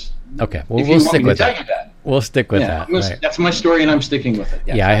everything is. Okay, well, we'll stick with that. We'll stick with that. Right. That's my story, and I'm sticking with it.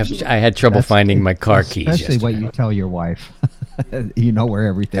 Yes, I had trouble finding my car keys. Especially what you tell your wife. You know where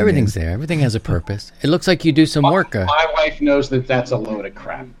everything's is. There. Everything has a purpose. It looks like you do some work. My wife knows that's a load of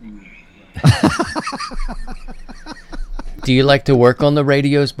crap. Do you like to work on the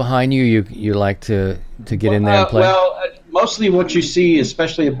radios behind you? You like to get in there and play? Mostly what you see,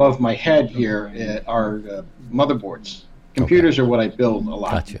 especially above my head here, are motherboards. Computers are what I build a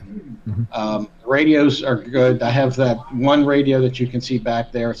lot. Gotcha. Mm-hmm. Radios are good. I have that one radio that you can see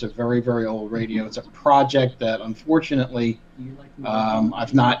back there. It's a very, very old radio. It's a project that, unfortunately,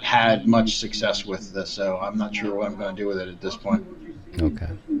 I've not had much success with this, so I'm not sure what I'm going to do with it at this point. Okay.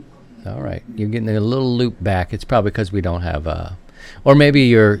 All right. You're getting a little loop back. It's probably because we don't have or maybe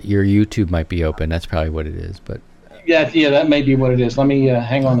your YouTube might be open. That's probably what it is, but... Yeah, that may be what it is. Let me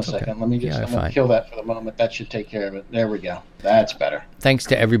hang on a second. Let me just kill that for the moment. That should take care of it. There we go. That's better. Thanks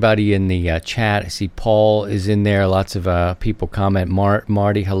to everybody in the chat. I see Paul is in there. Lots of people comment.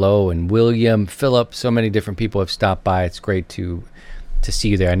 Marty, hello, and William, Philip. So many different people have stopped by. It's great to see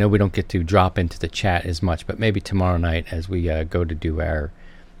you there. I know we don't get to drop into the chat as much, but maybe tomorrow night as we go to do our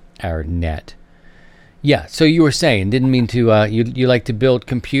net. Yeah, so you were saying, didn't mean to, you like to build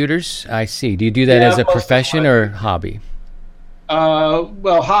computers? I see. Do you do that as a profession or hobby?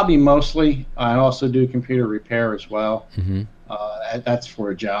 Well, hobby mostly. I also do computer repair as well. Mm-hmm. That's for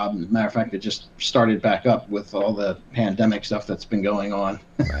a job. As a matter of fact, it just started back up with all the pandemic stuff that's been going on.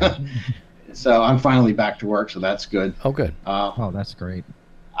 Right. So I'm finally back to work, so that's good. Oh, good. That's great.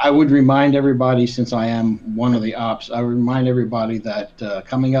 I would remind everybody, since I am one of the ops, I would remind everybody that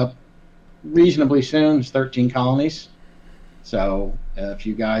coming up reasonably soon is 13 colonies. So if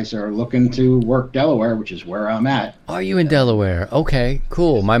you guys are looking to work Delaware, which is where I'm at. Are you in Delaware? Okay,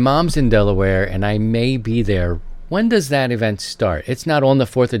 cool. My mom's in Delaware, and I may be there. When does that event start? It's not on the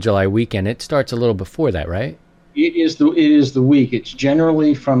 4th of July weekend. It starts a little before that, right? It is the week. It's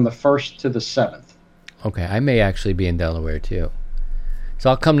generally from the 1st to the 7th. Okay, I may actually be in Delaware, too. So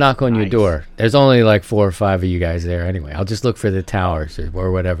I'll come knock on your door. There's only like 4 or 5 of you guys there anyway. I'll just look for the towers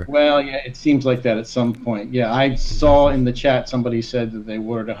or whatever. Well, yeah, it seems like that at some point. Yeah, I saw in the chat somebody said that they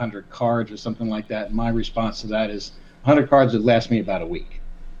ordered 100 cards or something like that. And my response to that is 100 cards would last me about a week.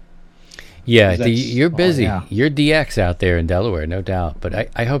 Yeah, you're busy. You're DX out there in Delaware, no doubt. But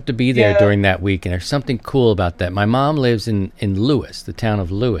I hope to be there during that week. And there's something cool about that. My mom lives in Lewis, the town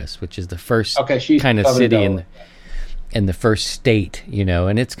of Lewis, which is the first kind of city in the first state, you know,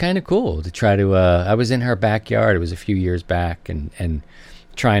 and it's kind of cool to try to, I was in her backyard, it was a few years back, and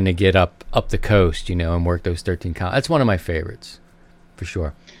trying to get up the coast, you know, and work those 13 colonies. That's one of my favorites, for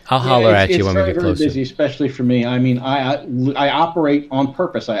sure. I'll holler at you when we get closer. It's very busy, especially for me. I mean, I operate on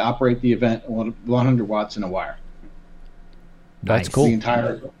purpose. I operate the event on 100 watts in a wire. That's cool.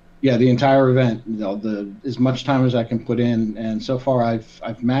 Yeah, the entire event, as much time as I can put in, and so far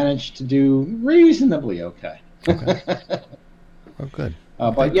I've managed to do reasonably okay. Okay. Oh, good.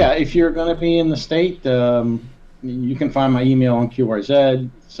 But yeah, if you're going to be in the state, you can find my email on QRZ.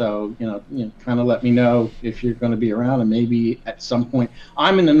 So kind of let me know if you're going to be around, and maybe at some point.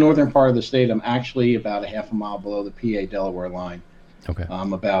 I'm in the northern part of the state. I'm actually about a half a mile below the PA Delaware line. Okay.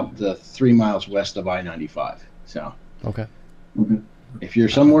 I'm about 3 miles west of I-95. So. Okay. If you're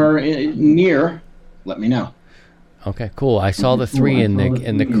somewhere near, let me know. Okay, cool. I saw the 3 in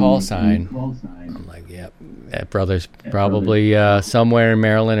the call sign. I'm like, yep, that brother's probably somewhere in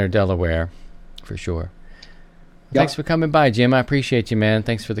Maryland or Delaware, for sure. Yep. Thanks for coming by, Jim. I appreciate you, man.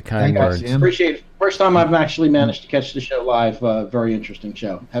 Thanks for the kind words. Appreciate it. First time I've actually managed to catch the show live. Very interesting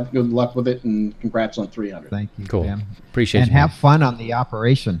show. Have good luck with it, and congrats on 300. Thank you. Cool. Jim. Appreciate and you. And have fun on the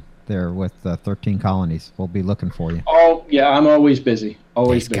operation there with 13 colonies. We'll be looking for you. Oh, yeah, I'm always busy.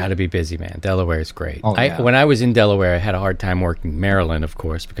 Always busy. Got to be busy, man. Delaware is great. Oh, yeah. When I was in Delaware, I had a hard time working Maryland, of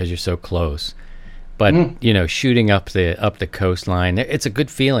course, because you're so close. But, shooting up the coastline, it's a good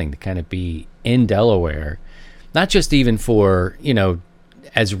feeling to kind of be in Delaware. Not just even for,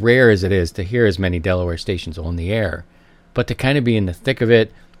 as rare as it is to hear as many Delaware stations on the air, but to kind of be in the thick of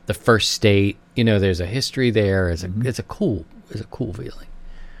it, the first state, there's a history there. It's a cool feeling.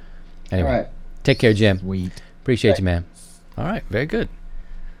 Anyway, all right. Take care, Jim. Sweet. Appreciate you, man. All right, very good.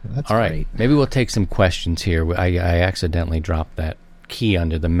 That's all right, great. Maybe we'll take some questions here. I accidentally dropped that key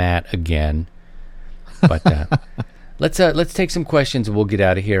under the mat again, but let's take some questions and we'll get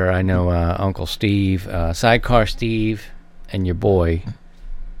out of here. I know Uncle Steve, Sidecar Steve, and your boy.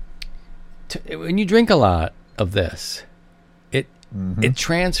 When you drink a lot of this, it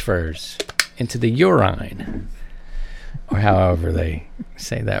transfers into the urine, or however they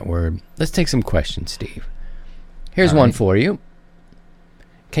say that word. Let's take some questions, Steve. Here's one for you.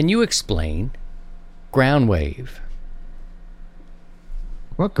 Can you explain ground wave?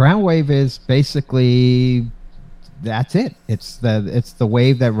 Well, ground wave is basically that's it. It's the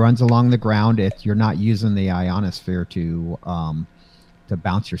wave that runs along the ground. You're not using the ionosphere to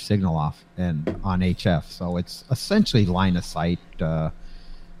bounce your signal off and on HF. So it's essentially line of sight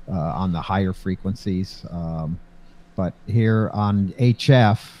on the higher frequencies. But here on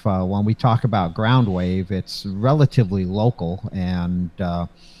HF, when we talk about ground wave, it's relatively local, and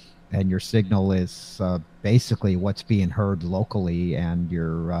your signal is basically what's being heard locally, and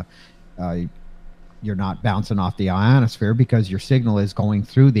you're not bouncing off the ionosphere because your signal is going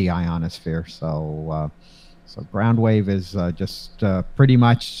through the ionosphere. So ground wave is just pretty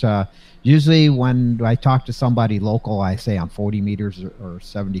much. Usually, when I talk to somebody local, I say on 40 meters or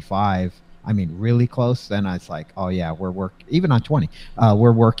 75. I mean, really close, then it's like, oh yeah, even on 20,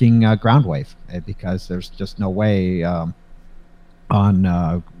 we're working ground wave because there's just no way on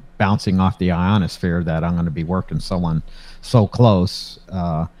bouncing off the ionosphere that I'm going to be working someone so close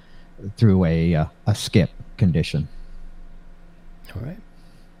through a skip condition.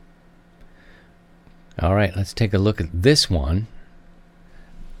 All right, let's take a look at this one.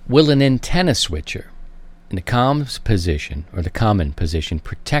 Will an antenna switcher in the comms position or the common position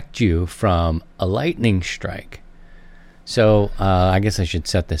protect you from a lightning strike? So I guess I should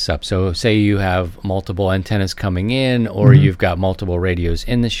set this up. So say you have multiple antennas coming in, or you've got multiple radios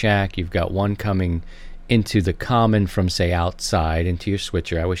in the shack. You've got one coming into the common from, say, outside into your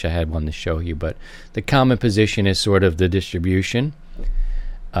switcher. I wish I had one to show you, but the common position is sort of the distribution.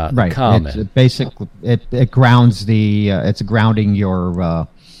 Right. Common. It's basically, it grounds it's grounding your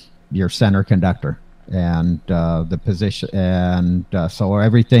center conductor. And the position, and so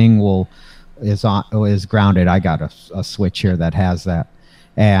everything is grounded. I got a switch here that has that,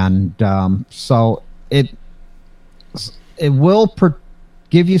 and so it will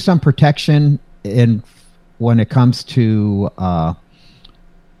give you some protection when it comes to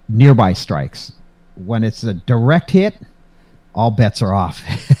nearby strikes. When it's a direct hit, all bets are off.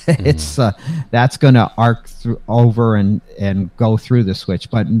 It's that's going to arc over and go through the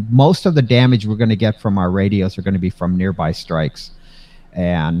switch. But most of the damage we're going to get from our radios are going to be from nearby strikes,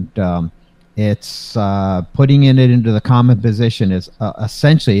 and it's putting it into the common position is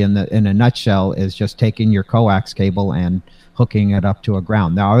essentially in a nutshell is just taking your coax cable and hooking it up to a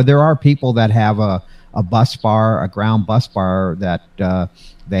ground. Now there are people that have a bus bar, a ground bus bar that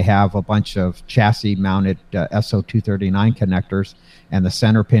they have a bunch of chassis mounted SO239 connectors, and the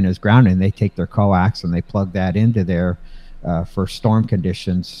center pin is grounded, and they take their coax and they plug that into there for storm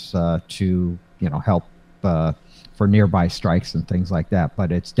conditions to help from for nearby strikes and things like that.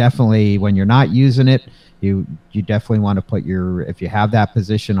 But it's definitely, when you're not using it, you definitely want to put if you have that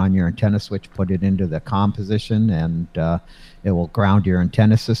position on your antenna switch, put it into the COM position, and it will ground your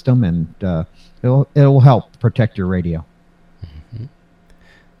antenna system, and it will help protect your radio. Mm-hmm.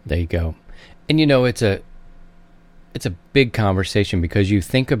 There you go. And it's a big conversation, because you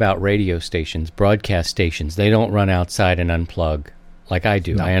think about radio stations, broadcast stations, they don't run outside and unplug like I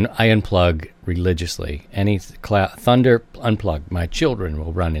do. No. I unplug religiously. Any thunder, unplug. My children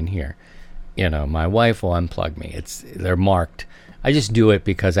will run in here. My wife will unplug me. They're marked. I just do it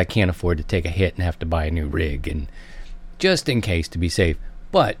because I can't afford to take a hit and have to buy a new rig, and just in case, to be safe.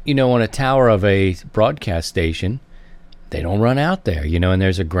 But, on a tower of a broadcast station, they don't run out there, and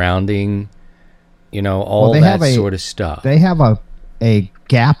there's a grounding, all that sort of stuff. They have a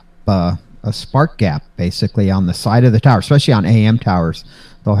gap, a spark gap, basically, on the side of the tower, especially on AM towers.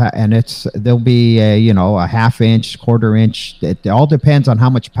 There'll be a half inch, quarter inch. It all depends on how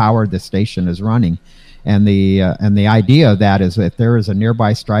much power the station is running, and the idea of that is if there is a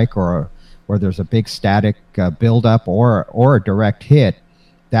nearby strike or there's a big static buildup or a direct hit,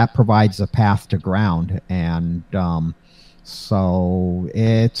 that provides a path to ground, and so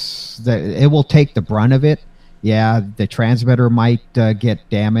it will take the brunt of it. Yeah, the transmitter might get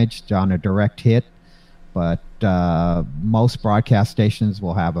damaged on a direct hit, but most broadcast stations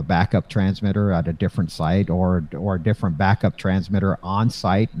will have a backup transmitter at a different site, or a different backup transmitter on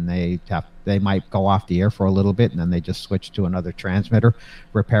site, and they might go off the air for a little bit, and then they just switch to another transmitter,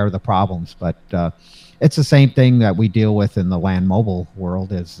 repair the problems. But it's the same thing that we deal with in the land mobile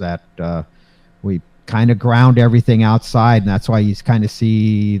world, is that we kind of ground everything outside, and that's why you kind of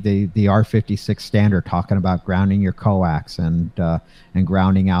see the R56 standard talking about grounding your coax and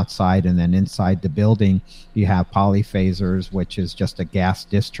grounding outside, and then inside the building you have polyphasers, which is just a gas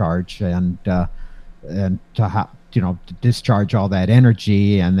discharge, and to discharge all that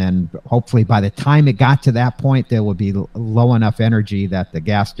energy, and then hopefully by the time it got to that point, there will be low enough energy that the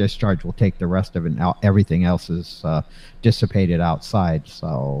gas discharge will take the rest of it, and everything else is dissipated outside.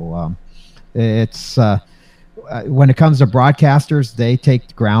 So it's when it comes to broadcasters, they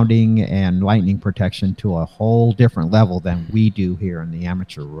take grounding and lightning protection to a whole different level than we do here in the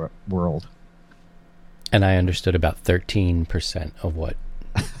amateur world. And I understood about 13% of what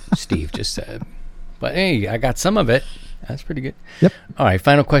Steve just said. But hey, I got some of it. That's pretty good. Yep. All right,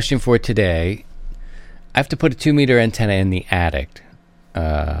 final question for today. I have to put a 2-meter antenna in the attic.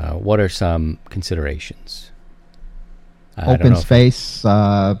 What are some considerations? Open space.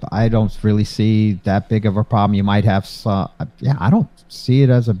 I don't really see that big of a problem. You might have some. I don't see it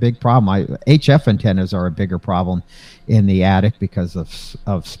as a big problem. HF antennas are a bigger problem in the attic because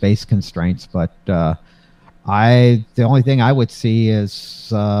of space constraints. But the only thing I would see is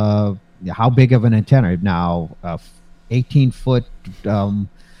how big of an antenna. Now, 18-foot,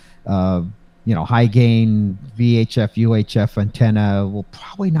 high gain VHF, UHF antenna will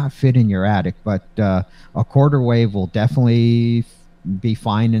probably not fit in your attic, but a quarter wave will definitely be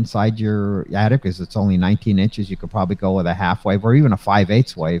fine inside your attic, because it's only 19 inches. You could probably go with a half wave or even a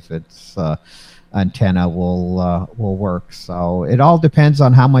 5/8 wave. Its antenna will work. So it all depends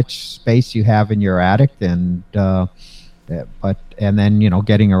on how much space you have in your attic, and then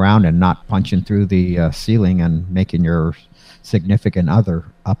getting around and not punching through the ceiling and making your significant other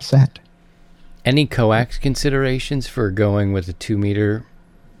upset. Any coax considerations for going with a 2-meter?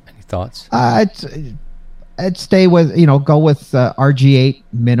 Any thoughts? I'd stay with, go with RG8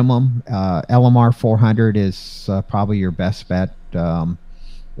 minimum. LMR 400 is probably your best bet.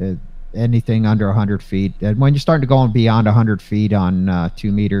 Anything under 100 feet. And when you're starting to go beyond 100 feet on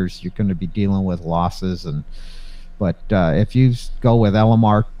 2 meters, you're going to be dealing with losses. But if you go with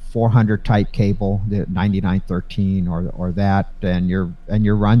LMR 400 type cable, the 9913 or that, and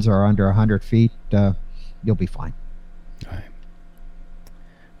your runs are under 100 feet, you'll be fine.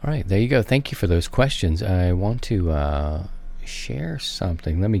 All right, there you go. Thank you for those questions. I want to share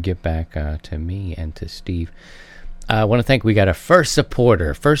something. Let me get back to me and to Steve. I want to thank, we got a first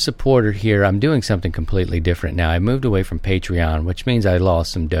supporter here. I'm doing something completely different now. I moved away from Patreon, which means I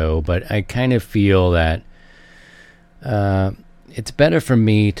lost some dough, but I kind of feel that it's better for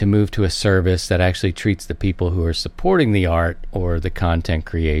me to move to a service that actually treats the people who are supporting the art or the content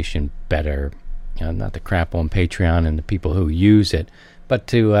creation better. Not the crap on Patreon and the people who use it, but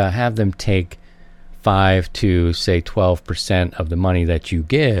to have them take 5 to, say, 12% of the money that you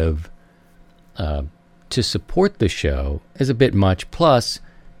give to support the show is a bit much. Plus,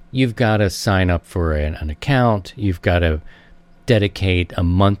 you've got to sign up for an account. You've got to dedicate a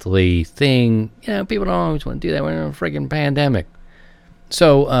monthly thing. People don't always want to do that. We're in a friggin' pandemic.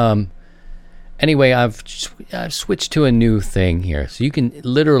 So, Anyway, I've switched to a new thing here. So you can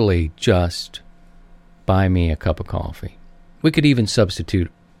literally just buy me a cup of coffee. We could even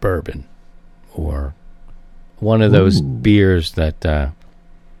substitute bourbon or one of those beers that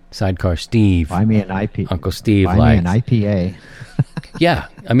Sidecar Steve, buy me an IP, Uncle Steve, buy likes. me an IPA. Yeah,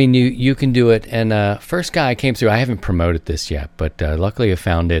 I mean you can do it. And first guy I came through, I haven't promoted this yet, but luckily I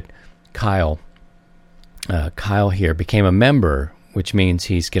found it. Kyle here became a member, which means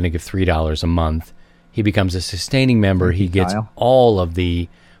he's going to give $3 a month. He becomes a sustaining member. He gets all of the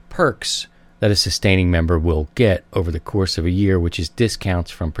perks that a sustaining member will get over the course of a year, which is discounts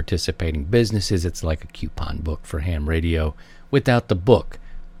from participating businesses. It's like a coupon book for ham radio without the book.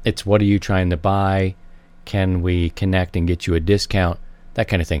 It's what are you trying to buy? Can we connect and get you a discount? That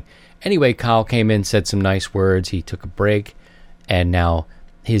kind of thing. Anyway, Kyle came in, said some nice words. He took a break, and now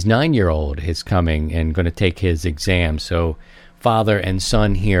his 9-year-old is coming and going to take his exam. So father and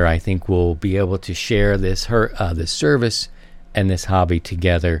son here, I think, will be able to share this service and this hobby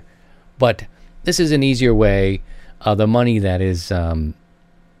together. But this is an easier way. The money that is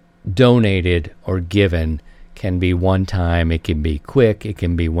donated or given can be one time. It can be quick. It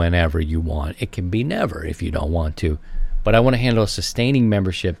can be whenever you want. It can be never if you don't want to. But I want to handle sustaining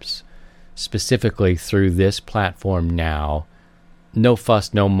memberships specifically through this platform now. No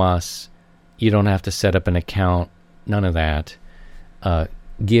fuss, no muss. You don't have to set up an account. None of that.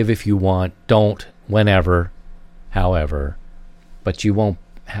 Give if you want. Don't whenever, however. But you won't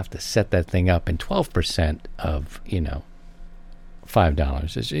have to set that thing up in 12% of,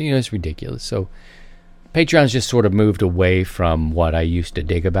 $5. It's ridiculous. So Patreon's just sort of moved away from what I used to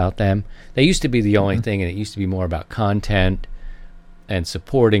dig about them. They used to be the only thing, and it used to be more about content and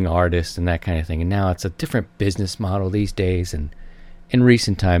supporting artists and that kind of thing. And now it's a different business model these days. And in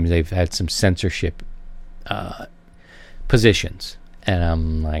recent times, they've had some censorship positions. And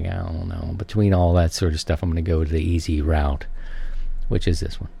I'm like, I don't know. Between all that sort of stuff, I'm going to go to the easy route, which is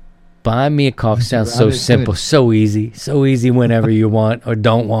this one. Buy me a coffee. Sounds so simple, so easy whenever you want or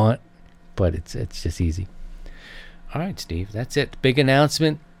don't want. But it's just easy. All right, Steve, that's it. Big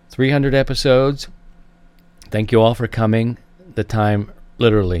announcement, 300 episodes. Thank you all for coming. The time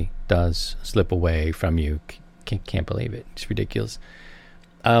literally does slip away from you. Can't believe it. It's ridiculous.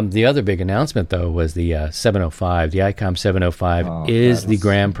 The other big announcement, though, was the 705. The ICOM 705 is the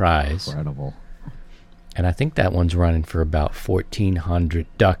grand prize. Incredible. And I think that one's running for about 1,400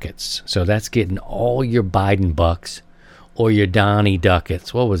 ducats. So that's getting all your Biden bucks or your Donnie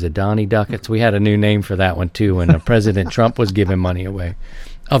ducats. What was it, Donnie ducats? We had a new name for that one, too, when President Trump was giving money away,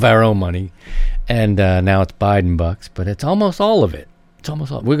 of our own money. And now it's Biden bucks, but it's almost all of it. It's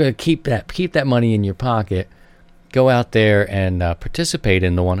almost all. We're going to keep that money in your pocket. Go out there and participate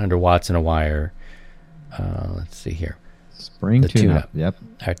in the 100 watts in a wire. Let's see here. Spring tune-up. Yep.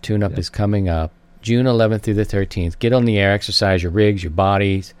 Our tune-up is coming up June 11th through the 13th. Get on the air, exercise your rigs, your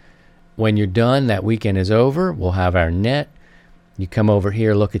bodies. When you're done, that weekend is over. We'll have our net. You come over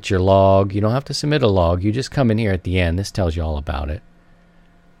here, look at your log. You don't have to submit a log. You just come in here at the end. This tells you all about it.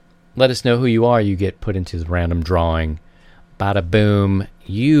 Let us know who you are. You get put into the random drawing. Bada boom.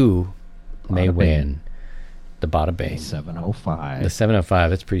 You may win the Bada Bing. 705. The 705.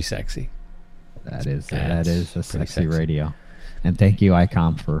 That's pretty sexy. That is a sexy radio. And thank you,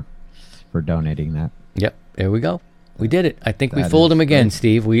 ICOM, for donating that. Yep. There we go. We did it. I think we fooled him again,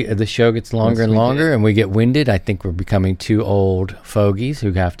 Steve. The show gets longer and longer, and we get winded. I think we're becoming two old fogies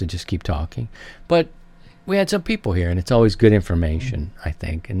who have to just keep talking. But we had some people here, and it's always good information, I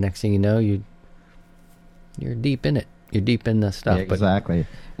think. And next thing you know, you're deep in it. You're deep in the stuff. Yeah, exactly.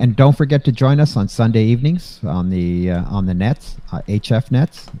 And don't forget to join us on Sunday evenings on the nets, HF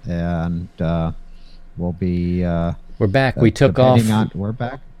nets, and we'll be. We're back. We took off. We're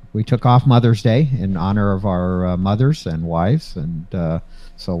back. We took off Mother's Day in honor of our mothers and wives, and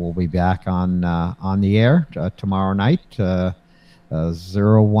so we'll be back on the air tomorrow night,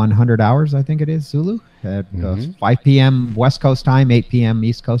 0100 hours, I think it is, Zulu, at 5 p.m. West Coast time, 8 p.m.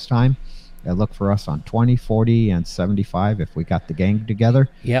 East Coast time. Look for us on 20, 40, and 75 if we got the gang together.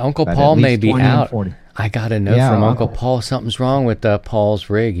 Yeah, Uncle Paul may be out. I got a note from Uncle Paul. Something's wrong with Paul's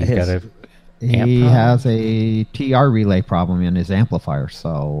rig. He has a TR relay problem in his amplifier,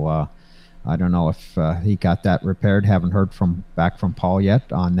 so I don't know if he got that repaired. Haven't heard back from Paul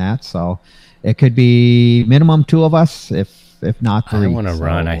yet on that. So it could be minimum 2 of us, if not 3. I want to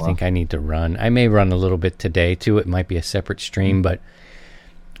run. I think I need to run. I may run a little bit today too. It might be a separate stream, but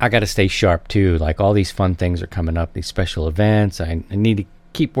I got to stay sharp too. Like all these fun things are coming up, these special events. I need to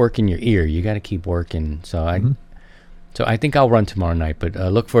keep working your ear. You got to keep working. So I think I'll run tomorrow night, but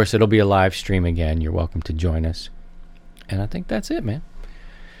look for us. It'll be a live stream again. You're welcome to join us. And I think that's it, man.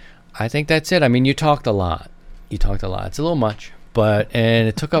 I think that's it. I mean, you talked a lot. It's a little much, and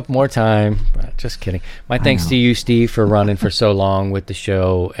it took up more time. Just kidding. My thanks to you, Steve, for running for so long with the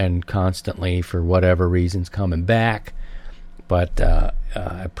show and constantly, for whatever reasons, coming back. But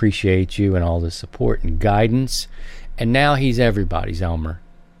I appreciate you and all the support and guidance. And now he's everybody's Elmer.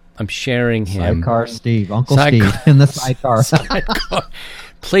 I'm sharing him. Sidecar Steve, Uncle Steve in the sidecar.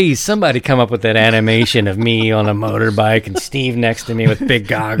 Please, somebody come up with that animation of me on a motorbike and Steve next to me with big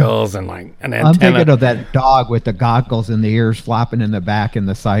goggles and like an antenna. I'm thinking of that dog with the goggles and the ears flopping in the back in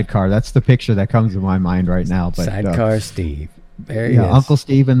the sidecar. That's the picture that comes to my mind right now. But sidecar Steve. There he is. Uncle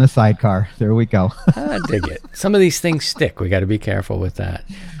Steve in the sidecar. There we go. I dig it. Some of these things stick. We got to be careful with that.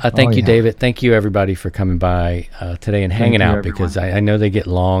 Thank you, David. Thank you, everybody, for coming by today and hanging out, because I know they get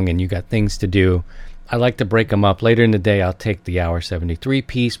long and you got things to do. I like to break them up. Later in the day, I'll take the Hour 73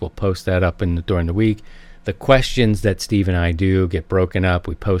 piece. We'll post that up during the week. The questions that Steve and I do get broken up.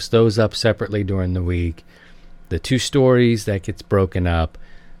 We post those up separately during the week. The 2 stories, that gets broken up.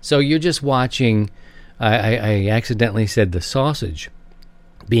 So you're just watching. I accidentally said the sausage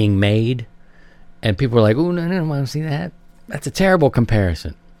being made, and people were like, "Oh, no, I don't want to see that. That's a terrible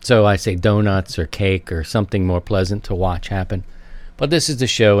comparison." So I say donuts or cake or something more pleasant to watch happen. But this is the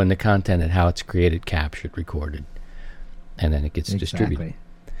show and the content and how it's created, captured, recorded, and then it gets distributed.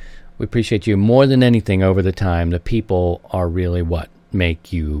 We appreciate you more than anything over the time. The people are really what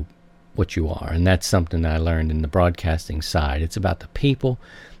make you what you are, and that's something that I learned in the broadcasting side. It's about the people.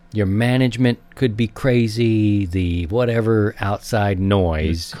 Your management could be crazy, the whatever outside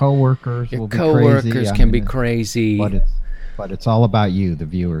noise. Your coworkers can be crazy. But it's all about you, the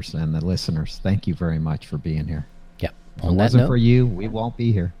viewers and the listeners. Thank you very much for being here. If it wasn't for you, we won't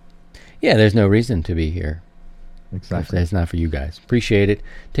be here. Yeah, there's no reason to be here. Exactly. If that's not for you guys. Appreciate it.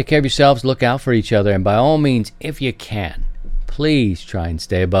 Take care of yourselves. Look out for each other. And by all means, if you can, please try and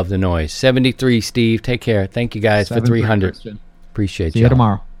stay above the noise. 73, Steve. Take care. Thank you guys for 300. Christian. Appreciate you. See you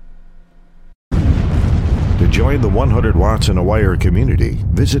tomorrow. To join the 100 Watts in a Wire community,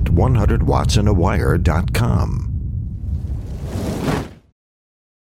 visit 100wattsinawire.com.